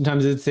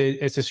 Sometimes it's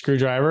a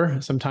screwdriver.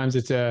 Sometimes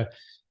it's a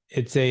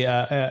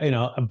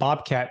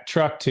Bobcat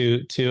truck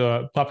to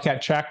a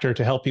Bobcat tractor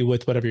to help you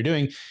with whatever you're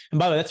doing. And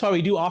by the way, that's why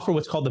we do offer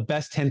what's called the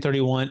best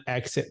 1031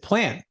 exit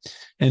plan.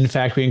 And in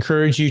fact, we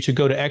encourage you to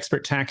go to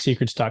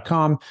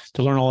experttaxsecrets.com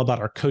to learn all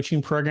about our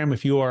coaching program.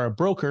 If you are a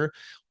broker,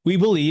 we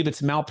believe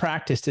it's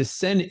malpractice to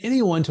send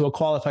anyone to a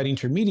qualified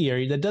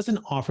intermediary that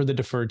doesn't offer the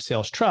deferred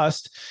sales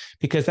trust,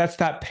 because that's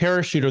that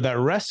parachute or that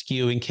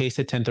rescue in case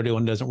the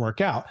 1031 doesn't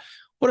work out.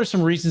 What are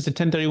some reasons the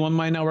 1031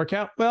 might not work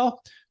out?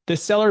 Well, the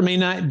seller may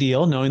not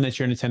deal knowing that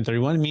you're in a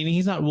 1031, meaning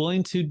he's not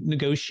willing to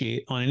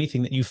negotiate on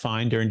anything that you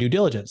find during due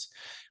diligence.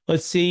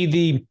 Let's see,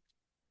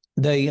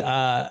 the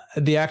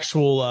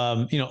actual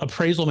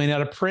appraisal may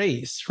not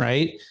appraise,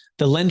 right?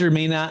 The lender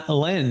may not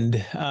lend.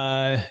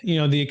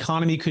 The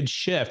economy could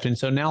shift, and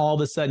so now all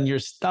of a sudden you're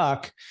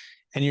stuck.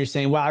 And you're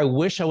saying, wow, I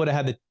wish I would have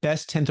had the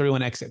best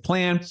 1031 exit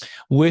plan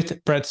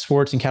with Brett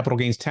Swartz and Capital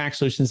Gains Tax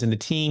Solutions and the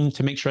team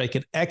to make sure I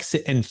could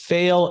exit and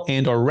fail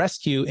and or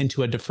rescue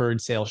into a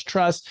deferred sales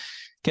trust.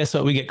 Guess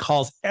what? We get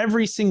calls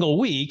every single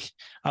week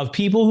of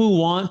people who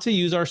want to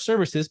use our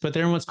services, but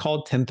they're in what's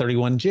called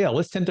 1031 jail.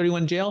 What's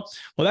 1031 jail?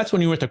 Well, that's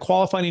when you're with a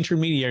qualified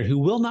intermediary who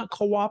will not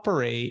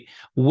cooperate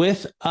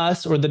with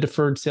us or the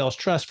deferred sales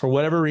trust for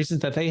whatever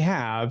reasons that they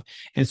have.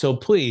 And so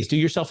please do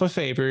yourself a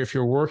favor. If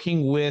you're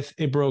working with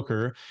a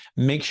broker,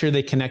 make sure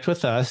they connect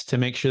with us to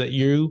make sure that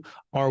you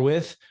are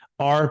with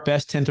our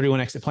best 1031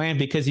 exit plan,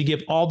 because you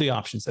give all the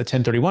options: a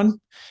 1031,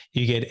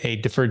 you get a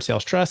deferred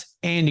sales trust,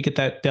 and you get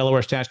that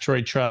Delaware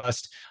statutory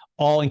trust,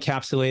 all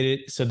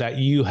encapsulated so that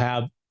you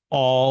have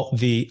all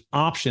the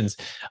options.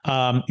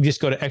 You just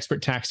go to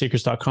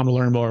experttaxsecrets.com to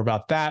learn more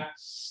about that.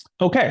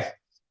 Okay.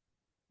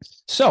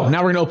 So now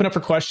we're going to open up for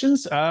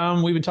questions.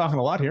 We've been talking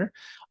a lot here.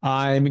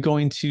 I'm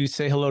going to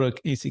say hello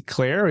to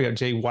Claire. We got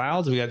Jay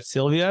Wilds. We got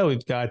Sylvia.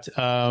 We've got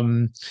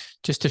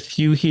just a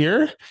few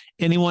here.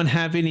 Anyone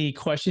have any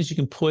questions? You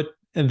can put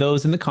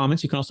those in the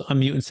comments. You can also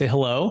unmute and say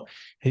hello.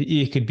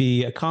 It could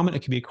be a comment. It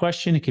could be a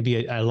question. It could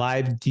be a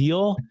live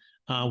deal.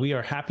 We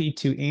are happy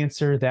to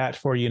answer that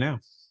for you now.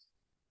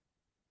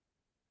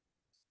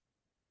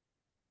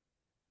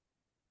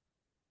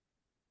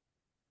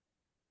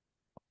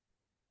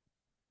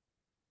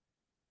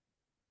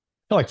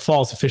 I feel like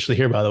fall's officially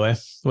here, by the way.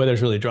 The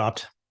weather's really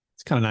dropped.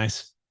 It's kind of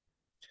nice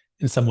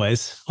in some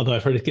ways, although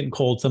I've heard it's getting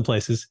cold some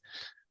places.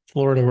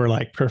 Florida, we're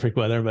like perfect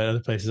weather, but other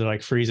places are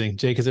like freezing.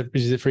 Jake, is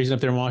it freezing up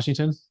there in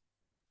Washington?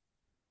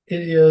 It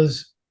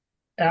is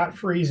at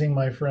freezing,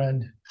 my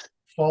friend.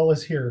 Fall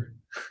is here.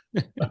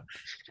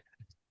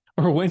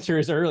 Or winter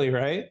is early,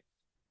 right?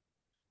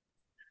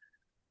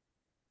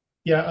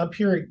 Yeah, up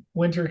here,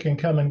 winter can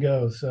come and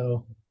go.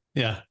 So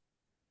yeah.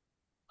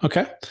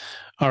 Okay.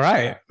 All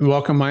right.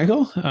 Welcome,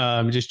 Michael.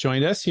 Just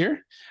joined us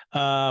here.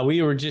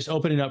 We were just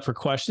opening up for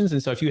questions.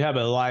 And so if you have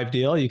a live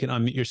deal, you can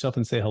unmute yourself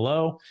and say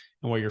hello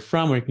and where you're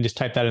from, or you can just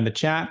type that in the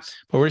chat.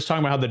 But we're just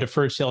talking about how the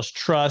deferred sales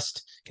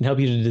trust can help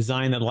you to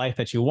design the life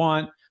that you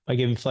want by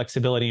giving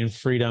flexibility and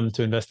freedom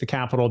to invest the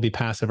capital, be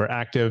passive or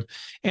active,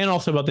 and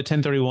also about the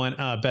 1031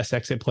 best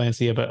exit plan.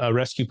 So you have a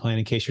rescue plan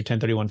in case your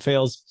 1031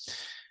 fails.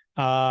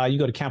 You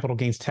go to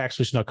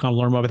capitalgainstaxsolution.com to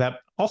learn more about that.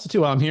 Also,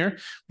 too, while I'm here,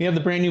 we have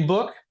the brand new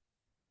book.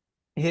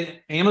 It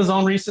hit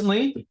Amazon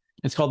recently.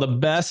 It's called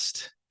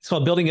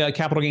Building a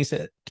Capital Gains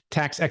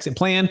Tax Exit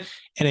Plan,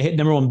 and it hit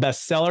 #1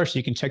 bestseller. So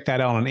you can check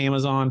that out on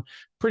Amazon.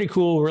 Pretty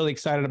cool. We're really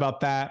excited about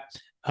that.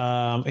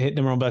 It hit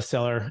number one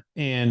bestseller,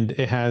 and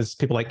it has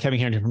people like Kevin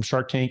Harrington from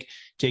Shark Tank,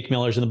 Jake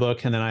Miller's in the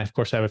book, and then I, of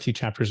course, have a few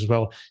chapters as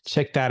well.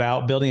 Check that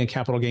out. Building a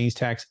Capital Gains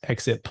Tax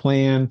Exit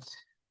Plan.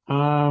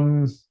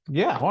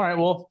 Yeah. All right.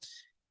 Well,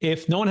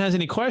 if no one has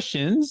any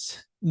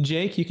questions,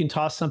 Jake, you can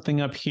toss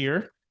something up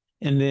here,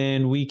 and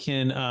then we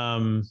can,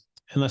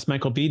 unless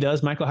Michael B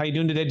does. Michael, how you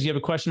doing today? Do you have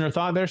a question or a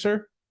thought there,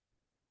 sir?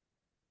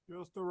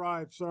 Just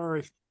arrived.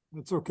 Sorry.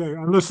 It's okay.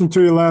 I listened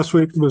to you last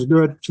week. It was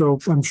good. So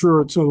I'm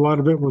sure it's a lot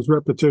of it was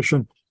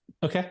repetition.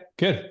 Okay,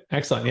 good.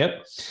 Excellent.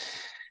 Yep.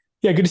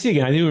 Yeah, good to see you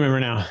again. I do remember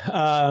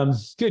now.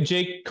 Good.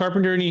 Jake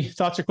Carpenter, any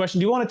thoughts or questions?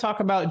 Do you want to talk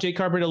about, Jake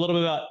Carpenter, a little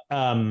bit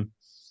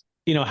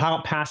about, how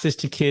it passes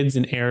to kids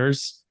and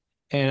heirs?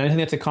 And I think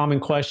that's a common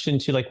question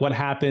to, like, what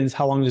happens?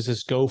 How long does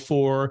this go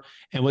for?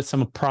 And what's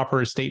some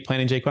proper estate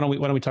planning? Jake, why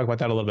don't we talk about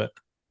that a little bit?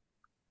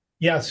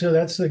 Yeah, so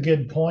that's a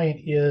good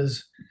point.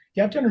 Is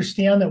you have to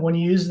understand that when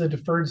you use the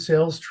deferred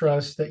sales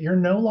trust, that you're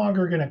no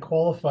longer going to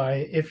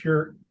qualify if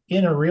you're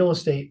in a real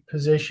estate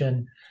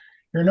position.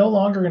 You're no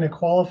longer going to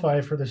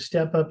qualify for the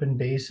step up in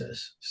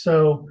basis.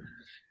 So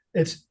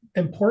it's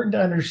important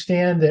to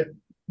understand that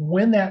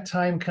when that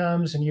time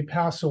comes and you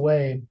pass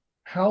away,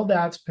 how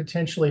that's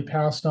potentially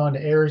passed on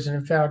to heirs. And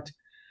in fact,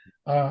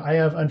 I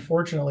have,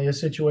 unfortunately, a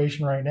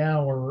situation right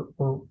now where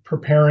we're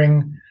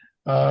preparing.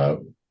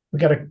 We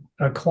got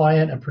a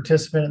client, a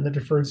participant in the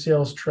deferred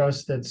sales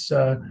trust that's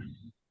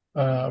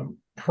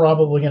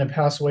probably going to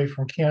pass away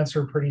from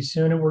cancer pretty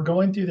soon. And we're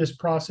going through this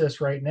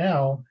process right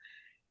now.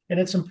 And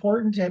it's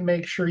important to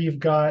make sure you've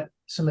got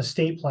some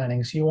estate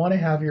planning. So you want to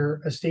have your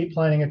estate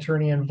planning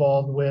attorney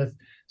involved with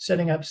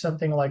setting up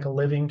something like a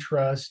living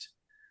trust,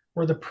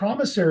 where the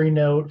promissory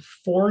note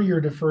for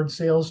your deferred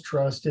sales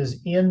trust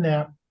is in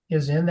that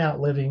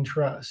living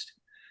trust.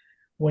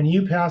 When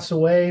you pass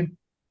away,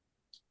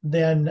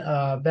 then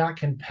that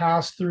can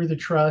pass through the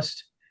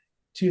trust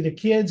to the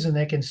kids, and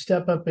they can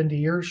step up into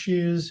your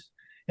shoes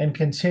and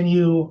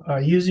continue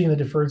using the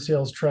deferred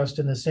sales trust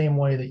in the same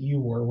way that you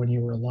were when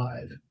you were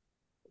alive.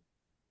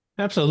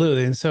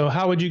 Absolutely. And so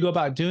how would you go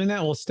about doing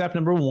that? Well, step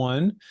number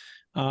one,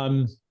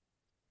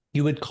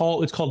 it's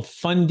called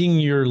funding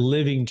your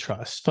living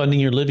trust, And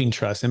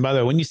by the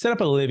way, when you set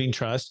up a living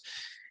trust,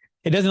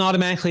 it doesn't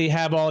automatically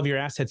have all of your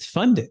assets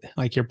funded,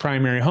 like your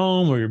primary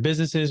home or your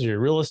businesses or your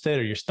real estate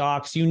or your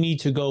stocks. You need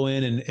to go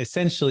in and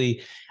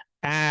essentially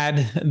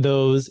add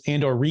those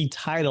and or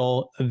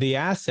retitle the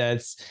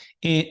assets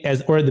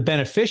or the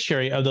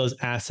beneficiary of those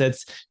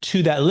assets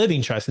to that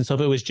living trust. And so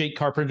if it was Jake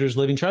Carpenter's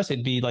living trust,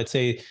 it'd be, let's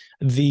say,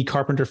 the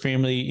Carpenter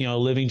family,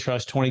 living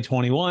trust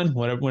 2021,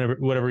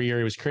 whatever year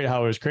it was created,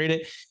 how it was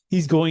created.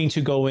 He's going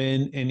to go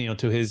in and,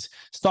 to his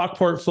stock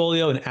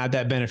portfolio and add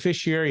that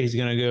beneficiary. He's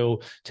going to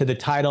go to the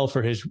title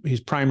for his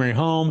primary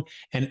home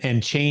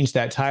and change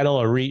that title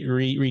or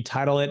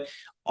retitle it.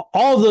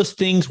 All of those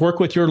things, work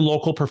with your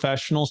local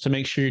professionals to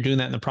make sure you're doing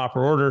that in the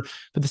proper order.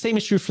 But the same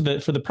is true for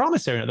the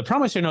promissory note. The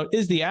promissory note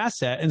is the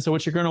asset. And so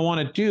what you're going to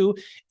want to do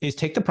is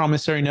take the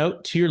promissory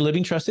note to your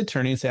living trust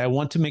attorney and say, I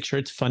want to make sure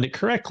it's funded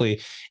correctly.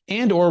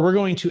 And or we're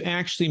going to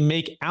actually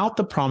make out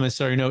the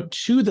promissory note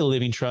to the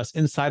living trust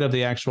inside of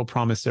the actual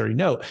promissory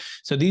note.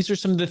 So these are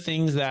some of the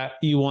things that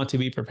you want to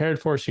be prepared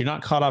for, so you're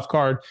not caught off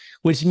guard,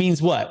 which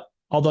means what?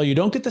 Although you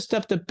don't get to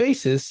step the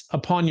basis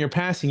upon your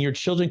passing, your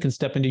children can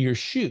step into your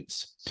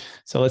shoes.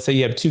 So let's say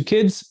you have two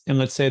kids, and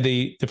let's say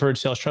the deferred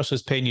sales trust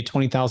was paying you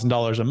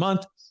 $20,000 a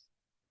month.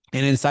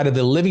 And inside of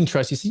the living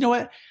trust, you say, you know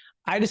what?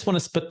 I just want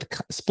to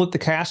split the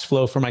cash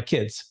flow for my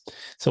kids.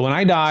 So when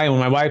I die, when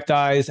my wife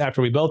dies,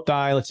 after we both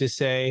die, let's just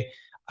say,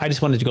 I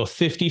just wanted to go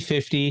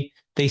 50-50.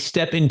 They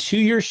step into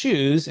your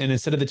shoes, and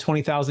instead of the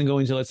 20,000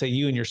 going to, let's say,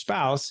 you and your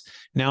spouse,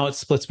 now it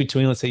splits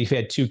between, let's say you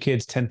had two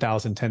kids,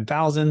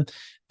 10,000.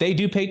 They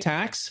do pay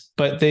tax,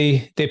 but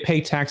they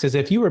pay tax as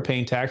if you were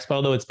paying tax, but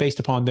although it's based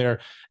upon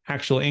their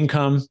actual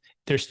income,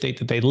 their state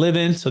that they live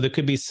in. So there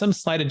could be some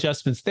slight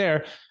adjustments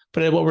there.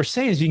 But what we're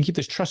saying is you can keep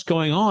this trust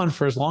going on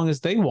for as long as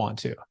they want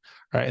to,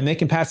 right? And they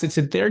can pass it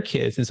to their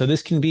kids. And so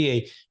this can be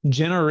a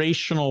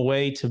generational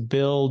way to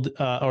build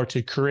or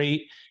to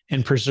create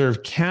and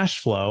preserve cash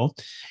flow.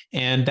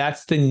 And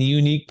that's the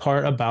unique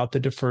part about the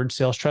deferred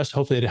sales trust,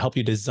 hopefully to help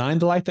you design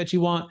the life that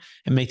you want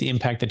and make the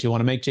impact that you want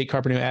to make. Jake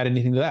Carpenter, add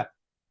anything to that?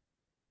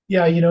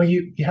 Yeah,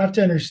 you have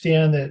to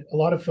understand that a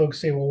lot of folks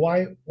say, well,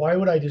 why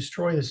would I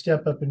destroy the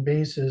step up in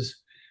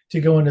basis to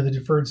go into the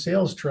deferred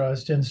sales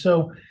trust? And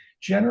so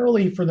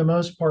generally, for the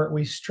most part,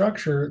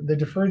 the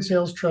deferred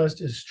sales trust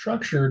is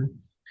structured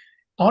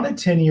on a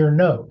 10-year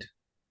note.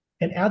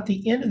 And at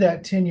the end of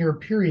that 10-year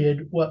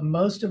period, what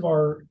most of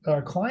our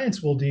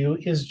clients will do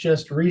is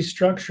just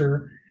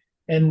restructure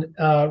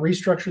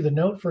the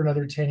note for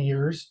another 10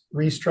 years,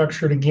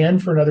 restructure it again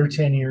for another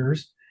 10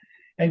 years,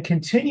 and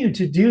continue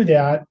to do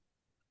that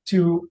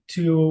to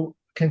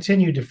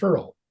continue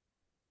deferral.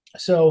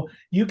 So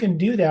you can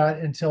do that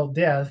until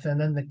death,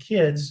 and then the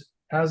kids,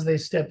 as they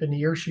step into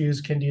your shoes,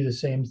 can do the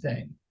same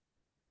thing.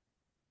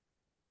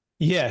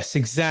 Yes,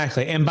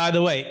 exactly. And by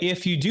the way,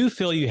 if you do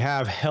feel you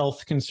have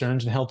health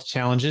concerns and health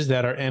challenges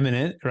that are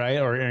imminent, right,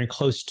 or are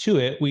close to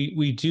it,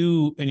 we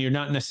do, and you're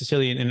not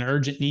necessarily in an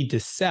urgent need to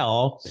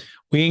sell,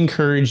 we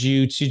encourage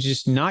you to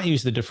just not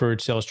use the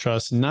deferred sales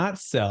trust, not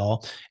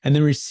sell, and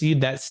then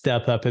receive that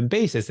step up in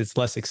basis. It's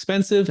less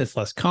expensive, it's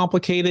less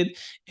complicated,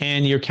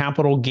 and your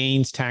capital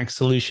gains tax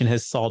solution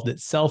has solved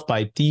itself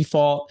by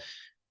default.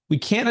 We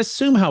can't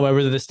assume,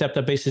 however, that the stepped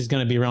up basis is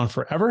going to be around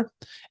forever.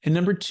 And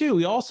number two,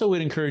 we also would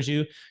encourage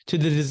you to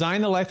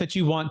design the life that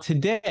you want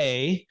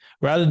today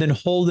rather than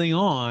holding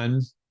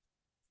on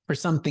for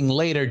something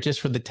later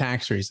just for the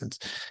tax reasons.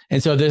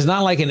 And so there's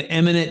not like an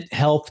imminent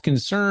health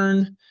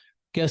concern.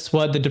 Guess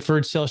what? The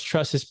deferred sales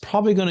trust is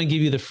probably going to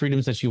give you the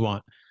freedoms that you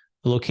want.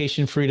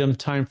 Location freedom,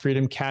 time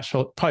freedom, cash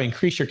flow, probably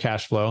increase your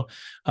cash flow,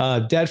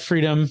 debt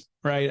freedom,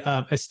 right?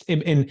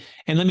 And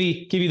let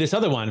me give you this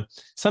other one.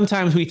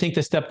 Sometimes we think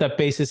the stepped up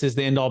basis is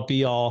the end all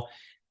be all,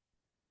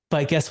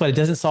 but guess what? It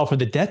doesn't solve for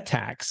the death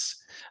tax.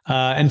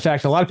 In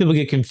fact, a lot of people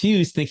get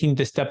confused thinking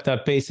the stepped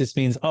up basis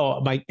means,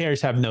 oh, my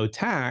heirs have no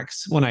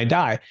tax when I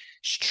die.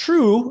 It's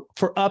true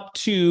for up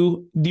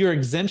to your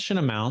exemption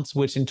amounts,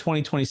 which in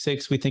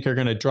 2026, we think are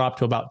going to drop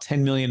to about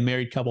 10 million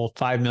married couple,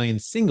 5 million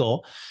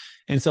single.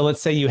 And so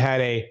let's say you had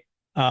a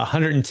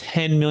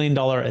 $110 million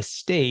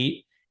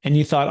estate and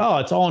you thought, oh,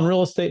 it's all in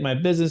real estate. My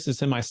business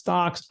is in my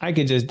stocks. I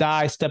could just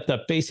die, stepped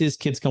up basis.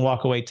 Kids can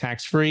walk away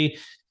tax free.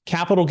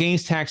 Capital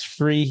gains tax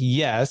free,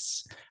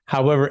 yes.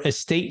 However,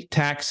 estate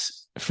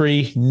tax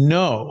free,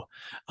 no.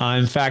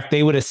 In fact,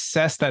 they would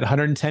assess that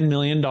 $110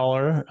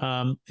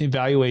 million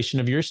evaluation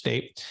of your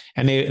estate.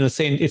 And let's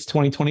say it's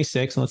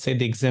 2026, and let's say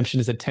the exemption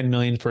is at 10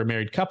 million for a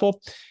married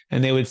couple.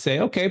 And they would say,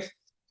 okay,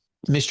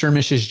 Mr. and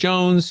Mrs.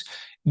 Jones,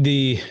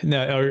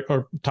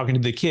 or talking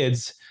to the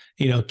kids,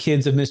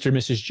 kids of Mr. and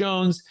Mrs.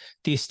 Jones,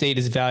 the estate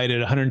is valued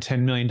at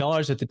 $110 million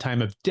at the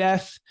time of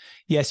death.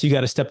 Yes, you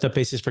got a stepped up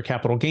basis for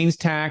capital gains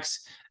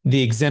tax.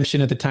 The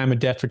exemption at the time of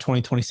death for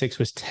 2026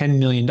 was $10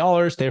 million.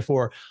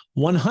 Therefore,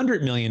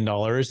 $100 million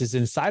is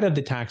inside of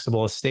the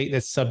taxable estate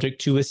that's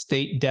subject to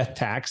estate death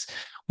tax.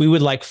 We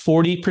would like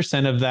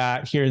 40% of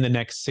that here in the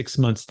next 6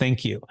 months.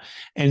 Thank you.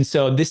 And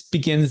so this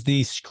begins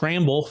the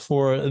scramble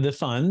for the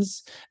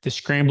funds, the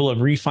scramble of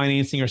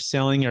refinancing or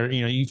selling, or,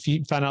 you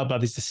find out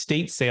about these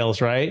estate sales,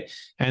 right?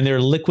 And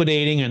they're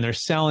liquidating and they're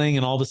selling,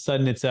 and all of a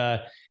sudden it's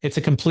a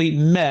complete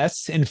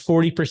mess. And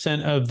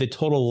 40% of the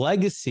total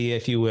legacy,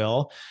 if you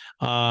will,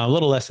 a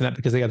little less than that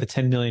because they got the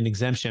 10 million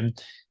exemption,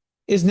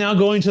 is now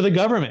going to the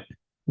government.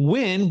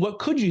 What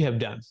could you have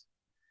done?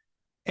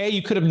 A,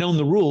 you could have known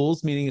the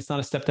rules, meaning it's not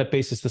a stepped up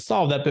basis to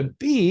solve that. But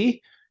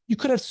B, you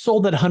could have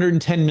sold that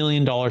 $110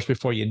 million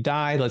before you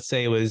died. Let's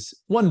say it was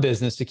one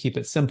business to keep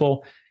it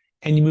simple,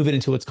 and you move it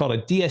into what's called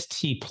a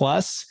DST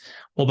plus.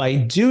 Well, by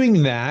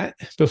doing that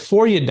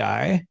before you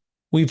die,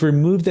 we've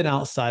removed it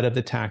outside of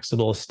the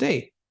taxable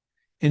estate.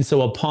 And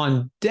so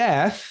upon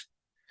death,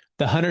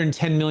 the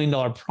 $110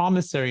 million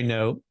promissory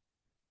note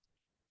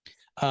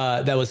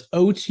that was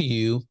owed to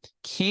you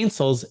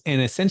cancels,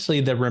 and essentially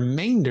the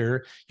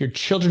remainder, your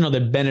children are the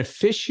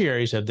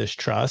beneficiaries of this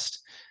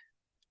trust,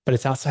 but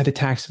it's outside the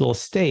taxable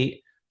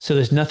estate, so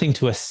there's nothing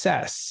to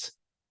assess,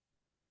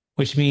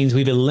 which means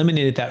we've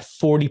eliminated that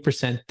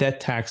 40% death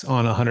tax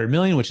on $100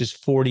 million, which is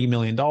 $40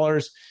 million.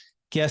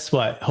 Guess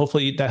what?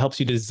 Hopefully that helps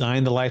you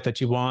design the life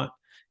that you want,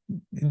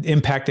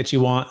 impact that you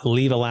want,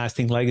 leave a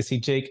lasting legacy.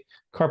 Jake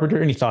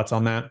Carpenter, any thoughts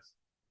on that?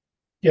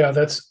 Yeah,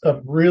 that's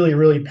a really,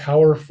 really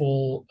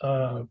powerful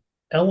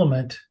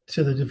element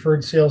to the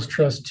Deferred Sales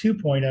Trust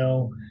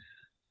 2.0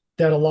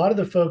 that a lot of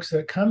the folks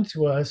that come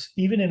to us,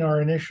 even in our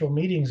initial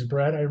meetings,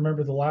 Brett, I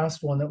remember the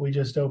last one that we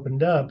just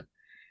opened up,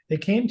 they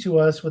came to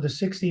us with a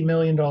 $60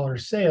 million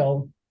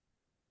sale,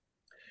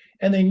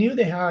 and they knew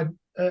they had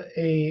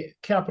a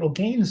capital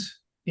gains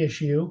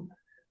issue,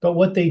 but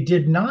what they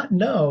did not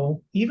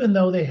know, even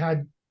though they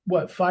had,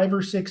 5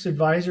 or 6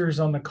 advisors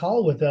on the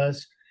call with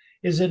us,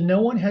 is that no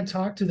one had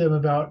talked to them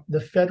about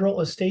the federal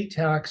estate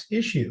tax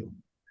issue.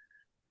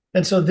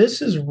 And so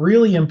this is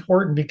really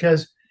important,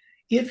 because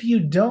if you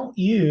don't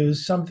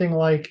use something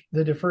like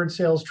the Deferred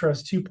Sales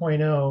Trust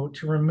 2.0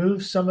 to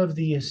remove some of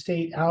the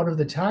estate out of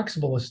the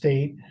taxable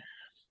estate,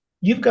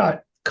 you've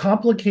got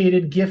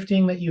complicated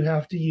gifting that you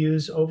have to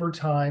use over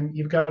time.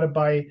 You've got to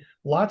buy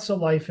lots of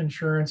life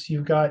insurance.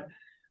 You've got,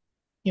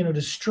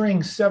 to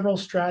string several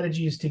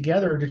strategies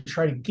together to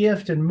try to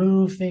gift and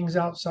move things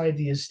outside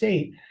the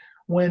estate,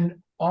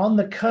 when on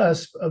the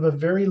cusp of a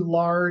very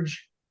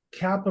large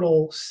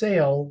capital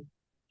sale,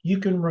 you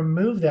can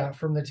remove that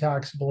from the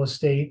taxable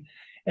estate.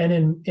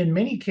 And in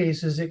many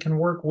cases, it can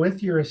work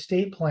with your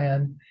estate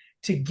plan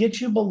to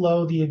get you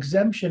below the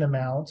exemption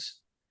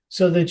amounts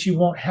so that you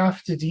won't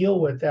have to deal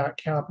with that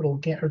capital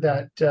gain or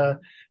that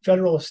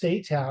federal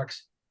estate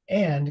tax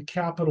and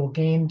capital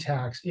gain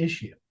tax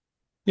issue.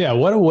 Yeah,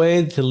 what a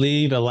way to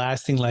leave a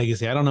lasting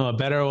legacy. I don't know a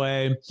better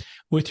way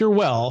with your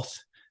wealth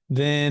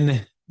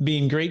than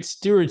being great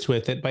stewards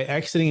with it by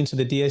exiting into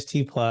the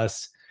DST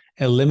plus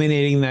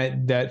eliminating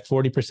that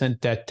 40%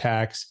 debt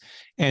tax,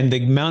 and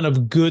the amount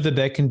of good that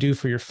that can do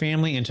for your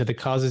family and to the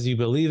causes you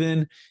believe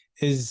in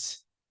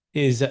is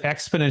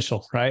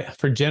exponential, right?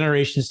 For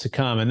generations to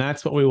come. And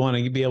that's what we want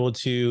to be able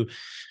to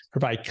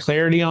provide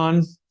clarity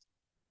on,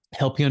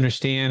 help you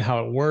understand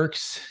how it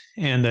works.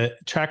 And the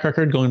track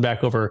record going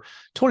back over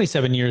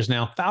 27 years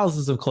now,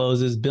 thousands of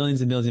closes, billions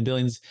and billions and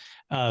billions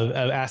of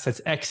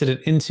assets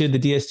exited into the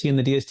DST and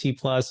the DST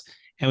Plus.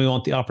 And we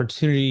want the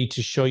opportunity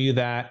to show you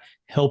that,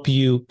 help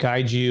you,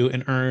 guide you,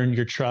 and earn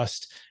your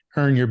trust,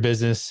 earn your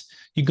business.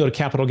 You can go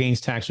to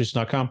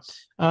capitalgainstaxsolutions.com.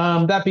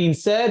 That being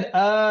said,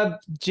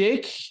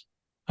 Jake,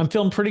 I'm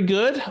feeling pretty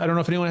good. I don't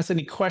know if anyone has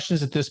any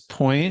questions at this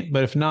point,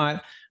 but if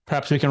not,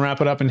 perhaps we can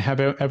wrap it up and have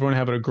everyone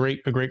have a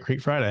great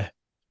Friday.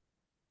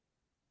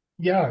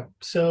 Yeah.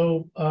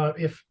 So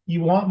if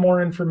you want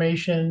more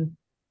information,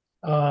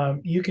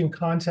 you can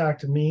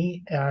contact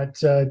me at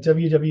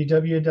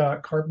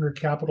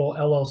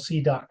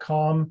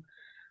www.carpentercapitalllc.com,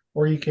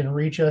 or you can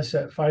reach us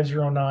at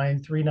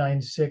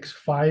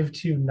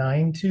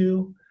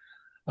 509-396-5292.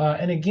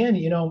 And again,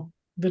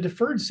 the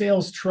deferred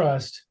sales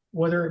trust,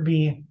 whether it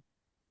be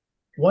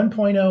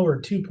 1.0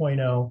 or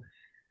 2.0,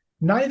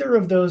 neither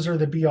of those are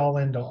the be all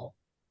end all.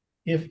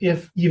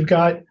 If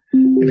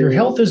your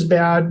health is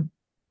bad,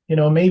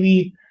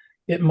 maybe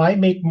it might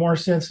make more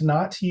sense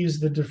not to use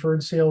the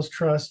deferred sales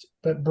trust.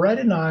 But Brett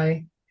and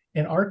I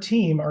and our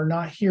team are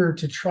not here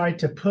to try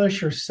to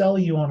push or sell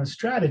you on a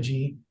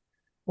strategy.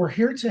 We're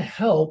here to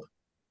help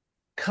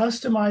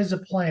customize a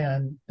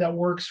plan that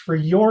works for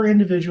your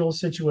individual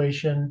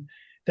situation,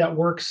 that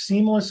works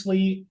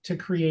seamlessly to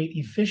create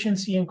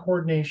efficiency and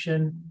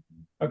coordination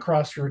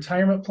across your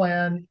retirement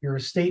plan, your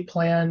estate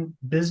plan,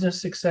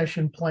 business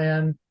succession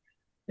plan,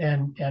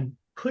 and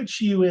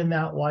puts you in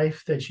that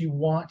life that you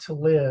want to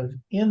live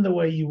in the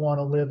way you want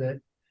to live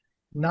it,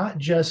 not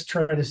just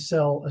try to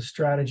sell a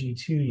strategy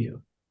to you.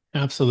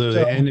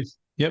 Absolutely. So,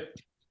 yep.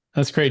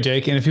 That's great,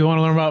 Jake. And if you want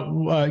to learn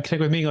about connect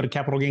with me, go to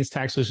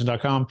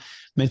capitalgainstaxsolutions.com.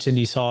 Mentioned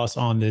you saw us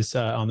on this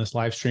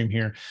live stream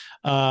here.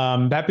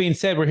 That being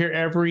said, we're here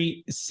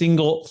every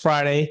single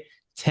Friday,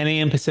 10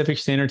 a.m. Pacific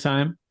Standard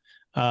Time,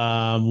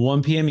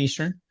 1 p.m.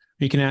 Eastern.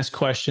 You can ask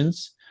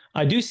questions.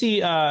 I do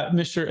see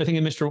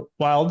Mr.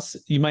 Wilds,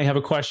 you might have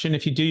a question.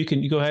 If you do,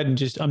 you go ahead and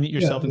just unmute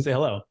yourself and say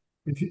hello.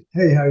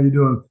 Hey, how you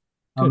doing?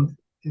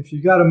 If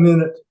you got a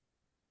minute,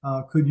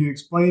 could you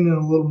explain in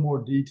a little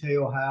more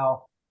detail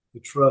how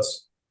the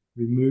trust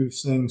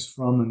removes things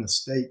from an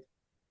estate,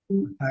 a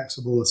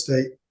taxable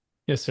estate?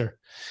 Yes, sir.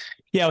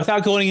 Yeah,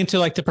 without going into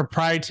like the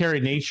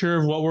proprietary nature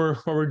of what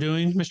we're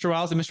doing, Mr.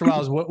 Wiles. And Mr.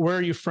 Wiles, where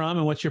are you from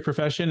and what's your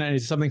profession? And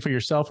is it something for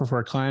yourself or for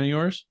a client of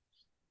yours?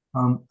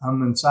 I'm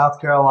in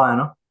South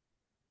Carolina,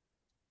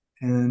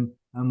 and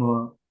I'm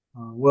a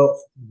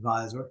wealth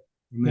advisor,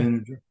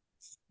 manager,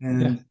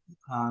 and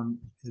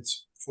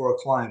it's for a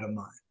client of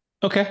mine.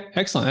 Okay,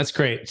 excellent. That's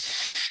great.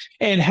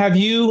 And have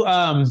you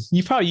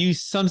probably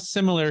used some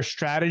similar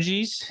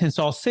strategies? And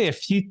so I'll say a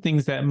few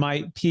things that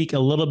might pique a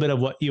little bit of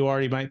what you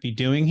already might be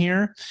doing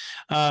here.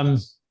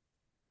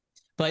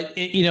 But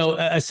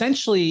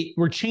essentially,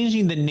 we're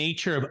changing the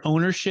nature of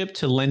ownership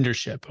to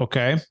lendership.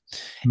 Okay,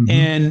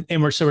 and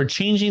we're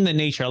changing the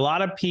nature. A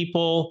lot of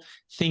people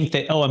think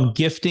that I'm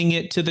gifting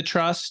it to the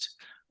trust,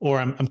 or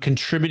I'm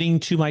contributing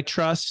to my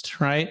trust,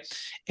 right?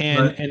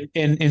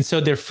 And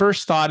so their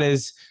first thought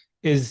is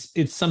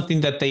it's something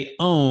that they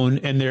own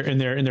and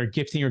they're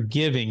gifting or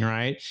giving,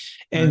 right?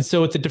 And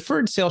so with the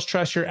deferred sales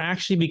trust, you're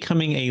actually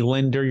becoming a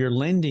lender. You're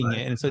lending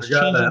it, and so it's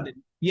changing.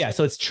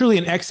 So it's truly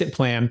an exit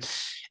plan.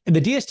 And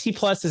the DST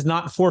Plus is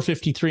not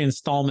 453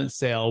 installment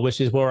sale,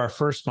 which is where our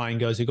first mind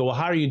goes. You go, well,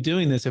 how are you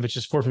doing this if it's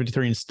just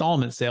 453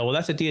 installment sale? Well,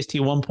 that's a DST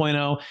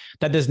 1.0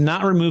 that does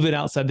not remove it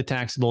outside the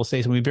taxable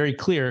estate. So to be very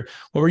clear,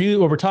 what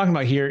we're talking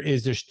about here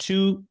is there's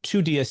two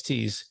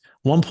DSTs,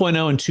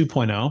 1.0 and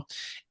 2.0.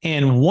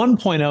 And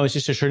 1.0 is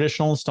just a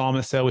traditional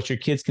installment sale, which your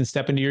kids can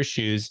step into your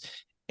shoes.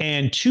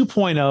 And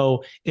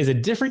 2.0 is a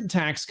different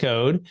tax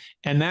code.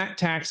 And that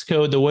tax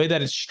code, the way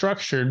that it's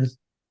structured,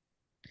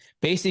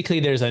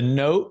 basically there's a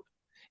note,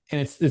 and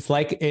it's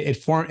like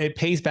it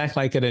pays back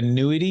like an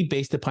annuity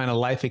based upon a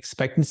life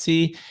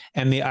expectancy,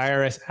 and the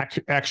IRS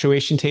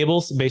actuation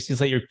tables basically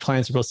say your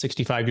clients are both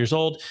 65 years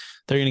old.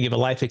 They're going to give a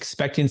life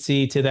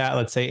expectancy to that,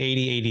 let's say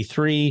 80,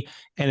 83,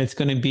 and it's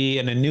going to be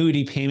an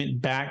annuity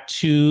payment back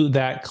to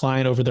that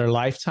client over their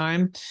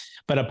lifetime.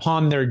 But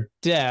upon their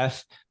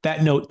death,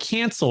 that note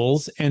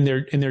cancels, and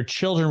their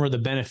children were the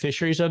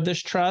beneficiaries of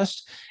this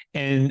trust.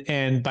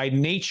 And by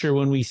nature,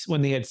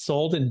 when they had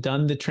sold and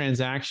done the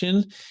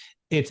transaction,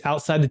 it's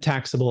outside the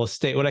taxable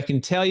estate. What I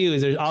can tell you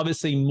is there's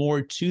obviously more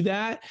to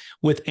that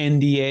with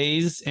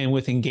NDAs and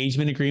with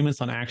engagement agreements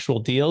on actual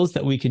deals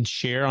that we can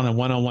share on a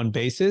one-on-one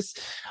basis.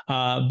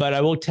 But I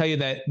will tell you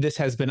that this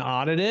has been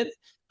audited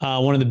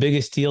One of the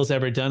biggest deals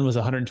ever done was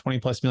a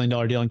 $120+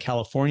 million deal in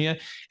California,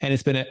 and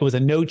it was a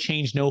no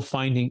change, no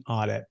finding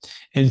audit.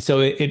 And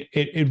so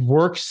it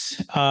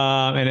works,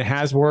 and it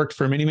has worked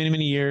for many, many,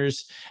 many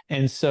years.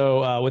 And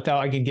so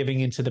without again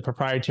giving into the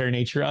proprietary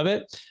nature of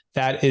it,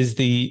 that is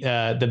the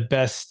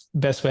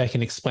best way I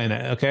can explain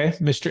it. Okay,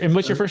 Mr. And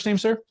what's your first name,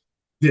 sir?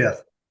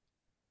 Jeff.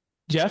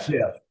 Jeff.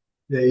 Jeff.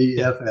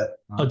 J-E-F-F.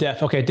 Oh,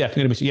 Def. Okay, Def.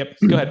 Good to meet you. Yep.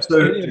 Go ahead. So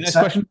Next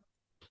question.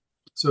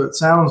 So it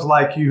sounds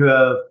like you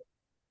have,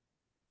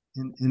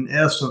 in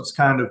essence,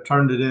 kind of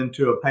turned it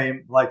into a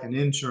payment, like an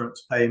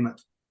insurance payment,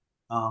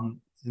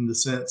 in the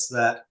sense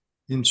that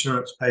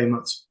insurance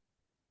payments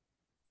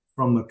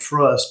from the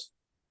trust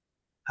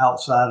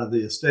outside of the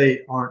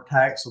estate aren't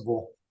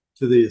taxable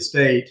to the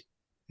estate,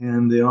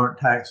 and they aren't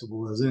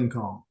taxable as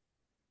income.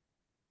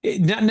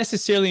 Not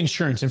necessarily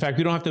insurance. In fact,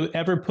 we don't have to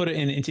ever put it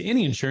into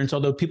any insurance,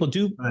 although people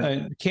do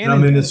can. I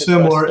mean, it's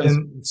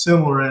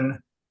similar in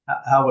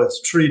how it's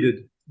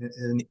treated.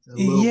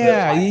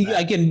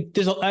 Again,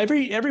 there's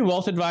every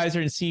wealth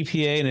advisor and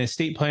CPA and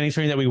estate planning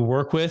firm that we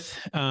work with.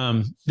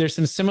 There's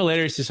some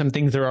similarities to some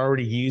things they're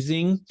already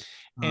using.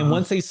 And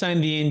once they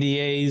sign the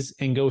NDAs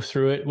and go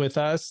through it with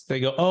us, they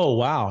go, "Oh,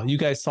 wow, you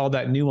guys saw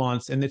that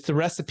nuance." And it's the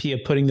recipe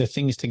of putting the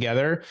things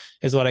together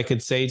is what I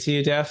could say to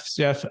you, Jeff.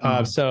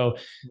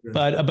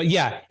 But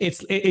yeah,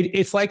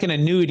 it's like an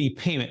annuity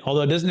payment,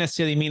 although it doesn't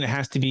necessarily mean it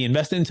has to be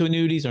invested into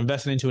annuities or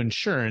invested into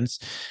insurance.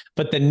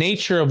 But the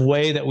nature of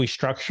way that we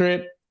structure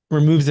it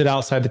removes it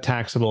outside the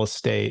taxable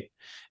estate.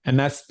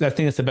 And I think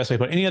that's the best way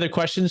to put it. Any other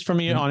questions from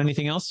you on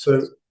anything else?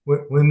 So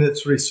when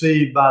it's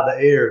received by the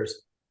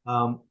heirs,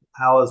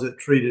 how is it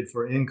treated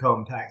for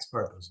income tax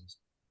purposes?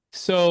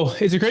 So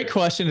it's a great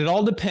question. It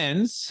all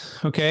depends.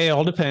 Okay. It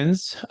all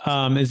depends.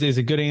 Is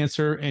a good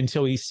answer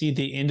until we see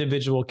the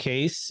individual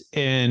case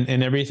and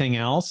everything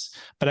else.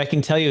 But I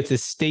can tell you it's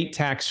estate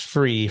tax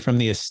free from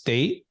the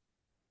estate.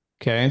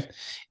 Okay.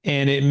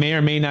 And it may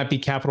or may not be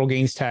capital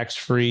gains tax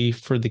free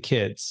for the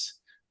kids.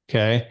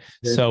 Okay.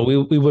 So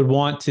we would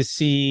want to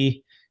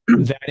see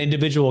that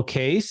individual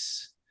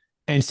case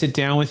and sit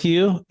down with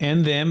you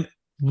and them.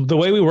 The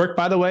way we work,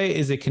 by the way,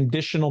 is a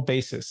conditional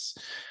basis.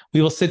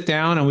 We will sit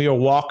down and we will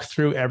walk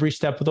through every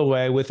step of the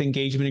way with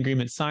engagement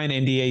agreement sign,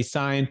 NDA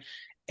sign,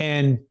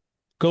 and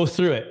go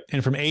through it.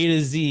 And from A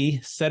to Z,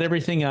 set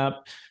everything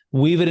up,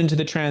 weave it into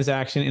the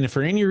transaction. And if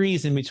for any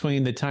reason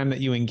between the time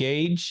that you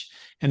engage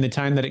and the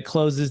time that it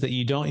closes that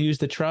you don't use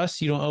the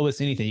trust, you don't owe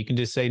us anything. You can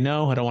just say,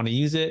 "No, I don't want to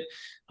use it."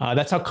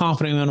 That's how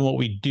confident we are in what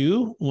we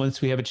do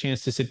once we have a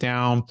chance to sit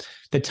down.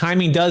 The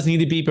timing does need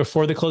to be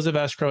before the close of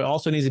escrow. It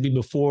also needs to be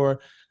before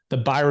the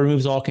buyer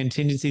removes all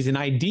contingencies. And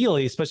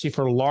ideally, especially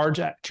for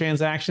large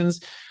transactions,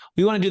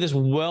 we want to do this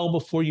well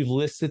before you've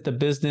listed the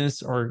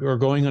business or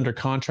going under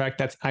contract.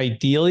 That's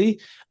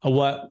ideally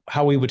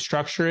how we would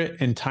structure it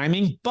and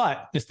timing,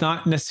 but it's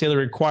not necessarily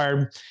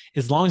required.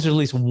 As long as there's at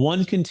least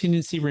one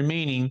contingency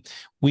remaining,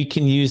 we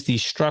can use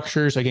these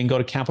structures. Again, go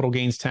to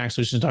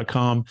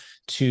capitalgainstaxsolutions.com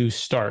to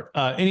start.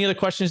 Any other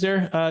questions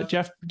there,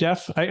 Jeff?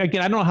 I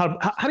don't know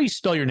how do you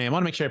spell your name? I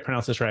want to make sure I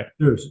pronounce this right.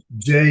 There's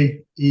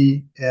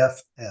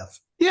J-E-F-F.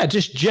 Yeah,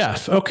 just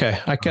Jeff. Okay,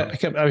 I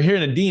was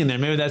hearing a D in there.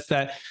 Maybe that's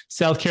that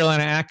South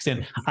Carolina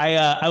accent.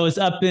 I was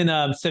up in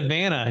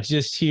Savannah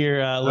just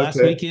here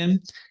last weekend,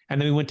 and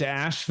then we went to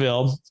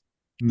Asheville.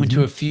 Went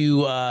to a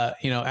few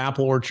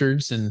apple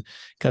orchards and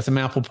got some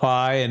apple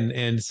pie,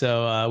 and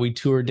so we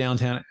toured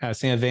downtown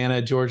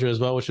Savannah, Georgia as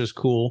well, which was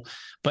cool.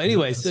 But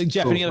anyways, so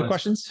Jeff, any other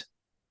questions?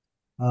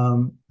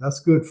 That's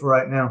good for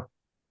right now.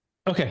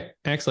 Okay,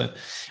 excellent.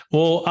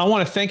 Well, I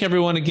want to thank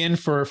everyone again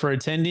for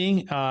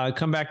attending.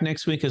 Come back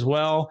next week as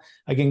well.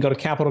 Again, go to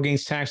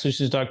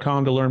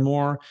capitalgainstaxsolutions.com to learn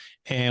more,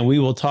 and we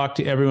will talk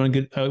to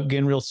everyone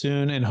again real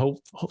soon. And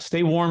hope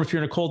stay warm if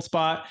you're in a cold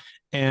spot,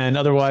 and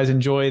otherwise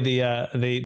enjoy the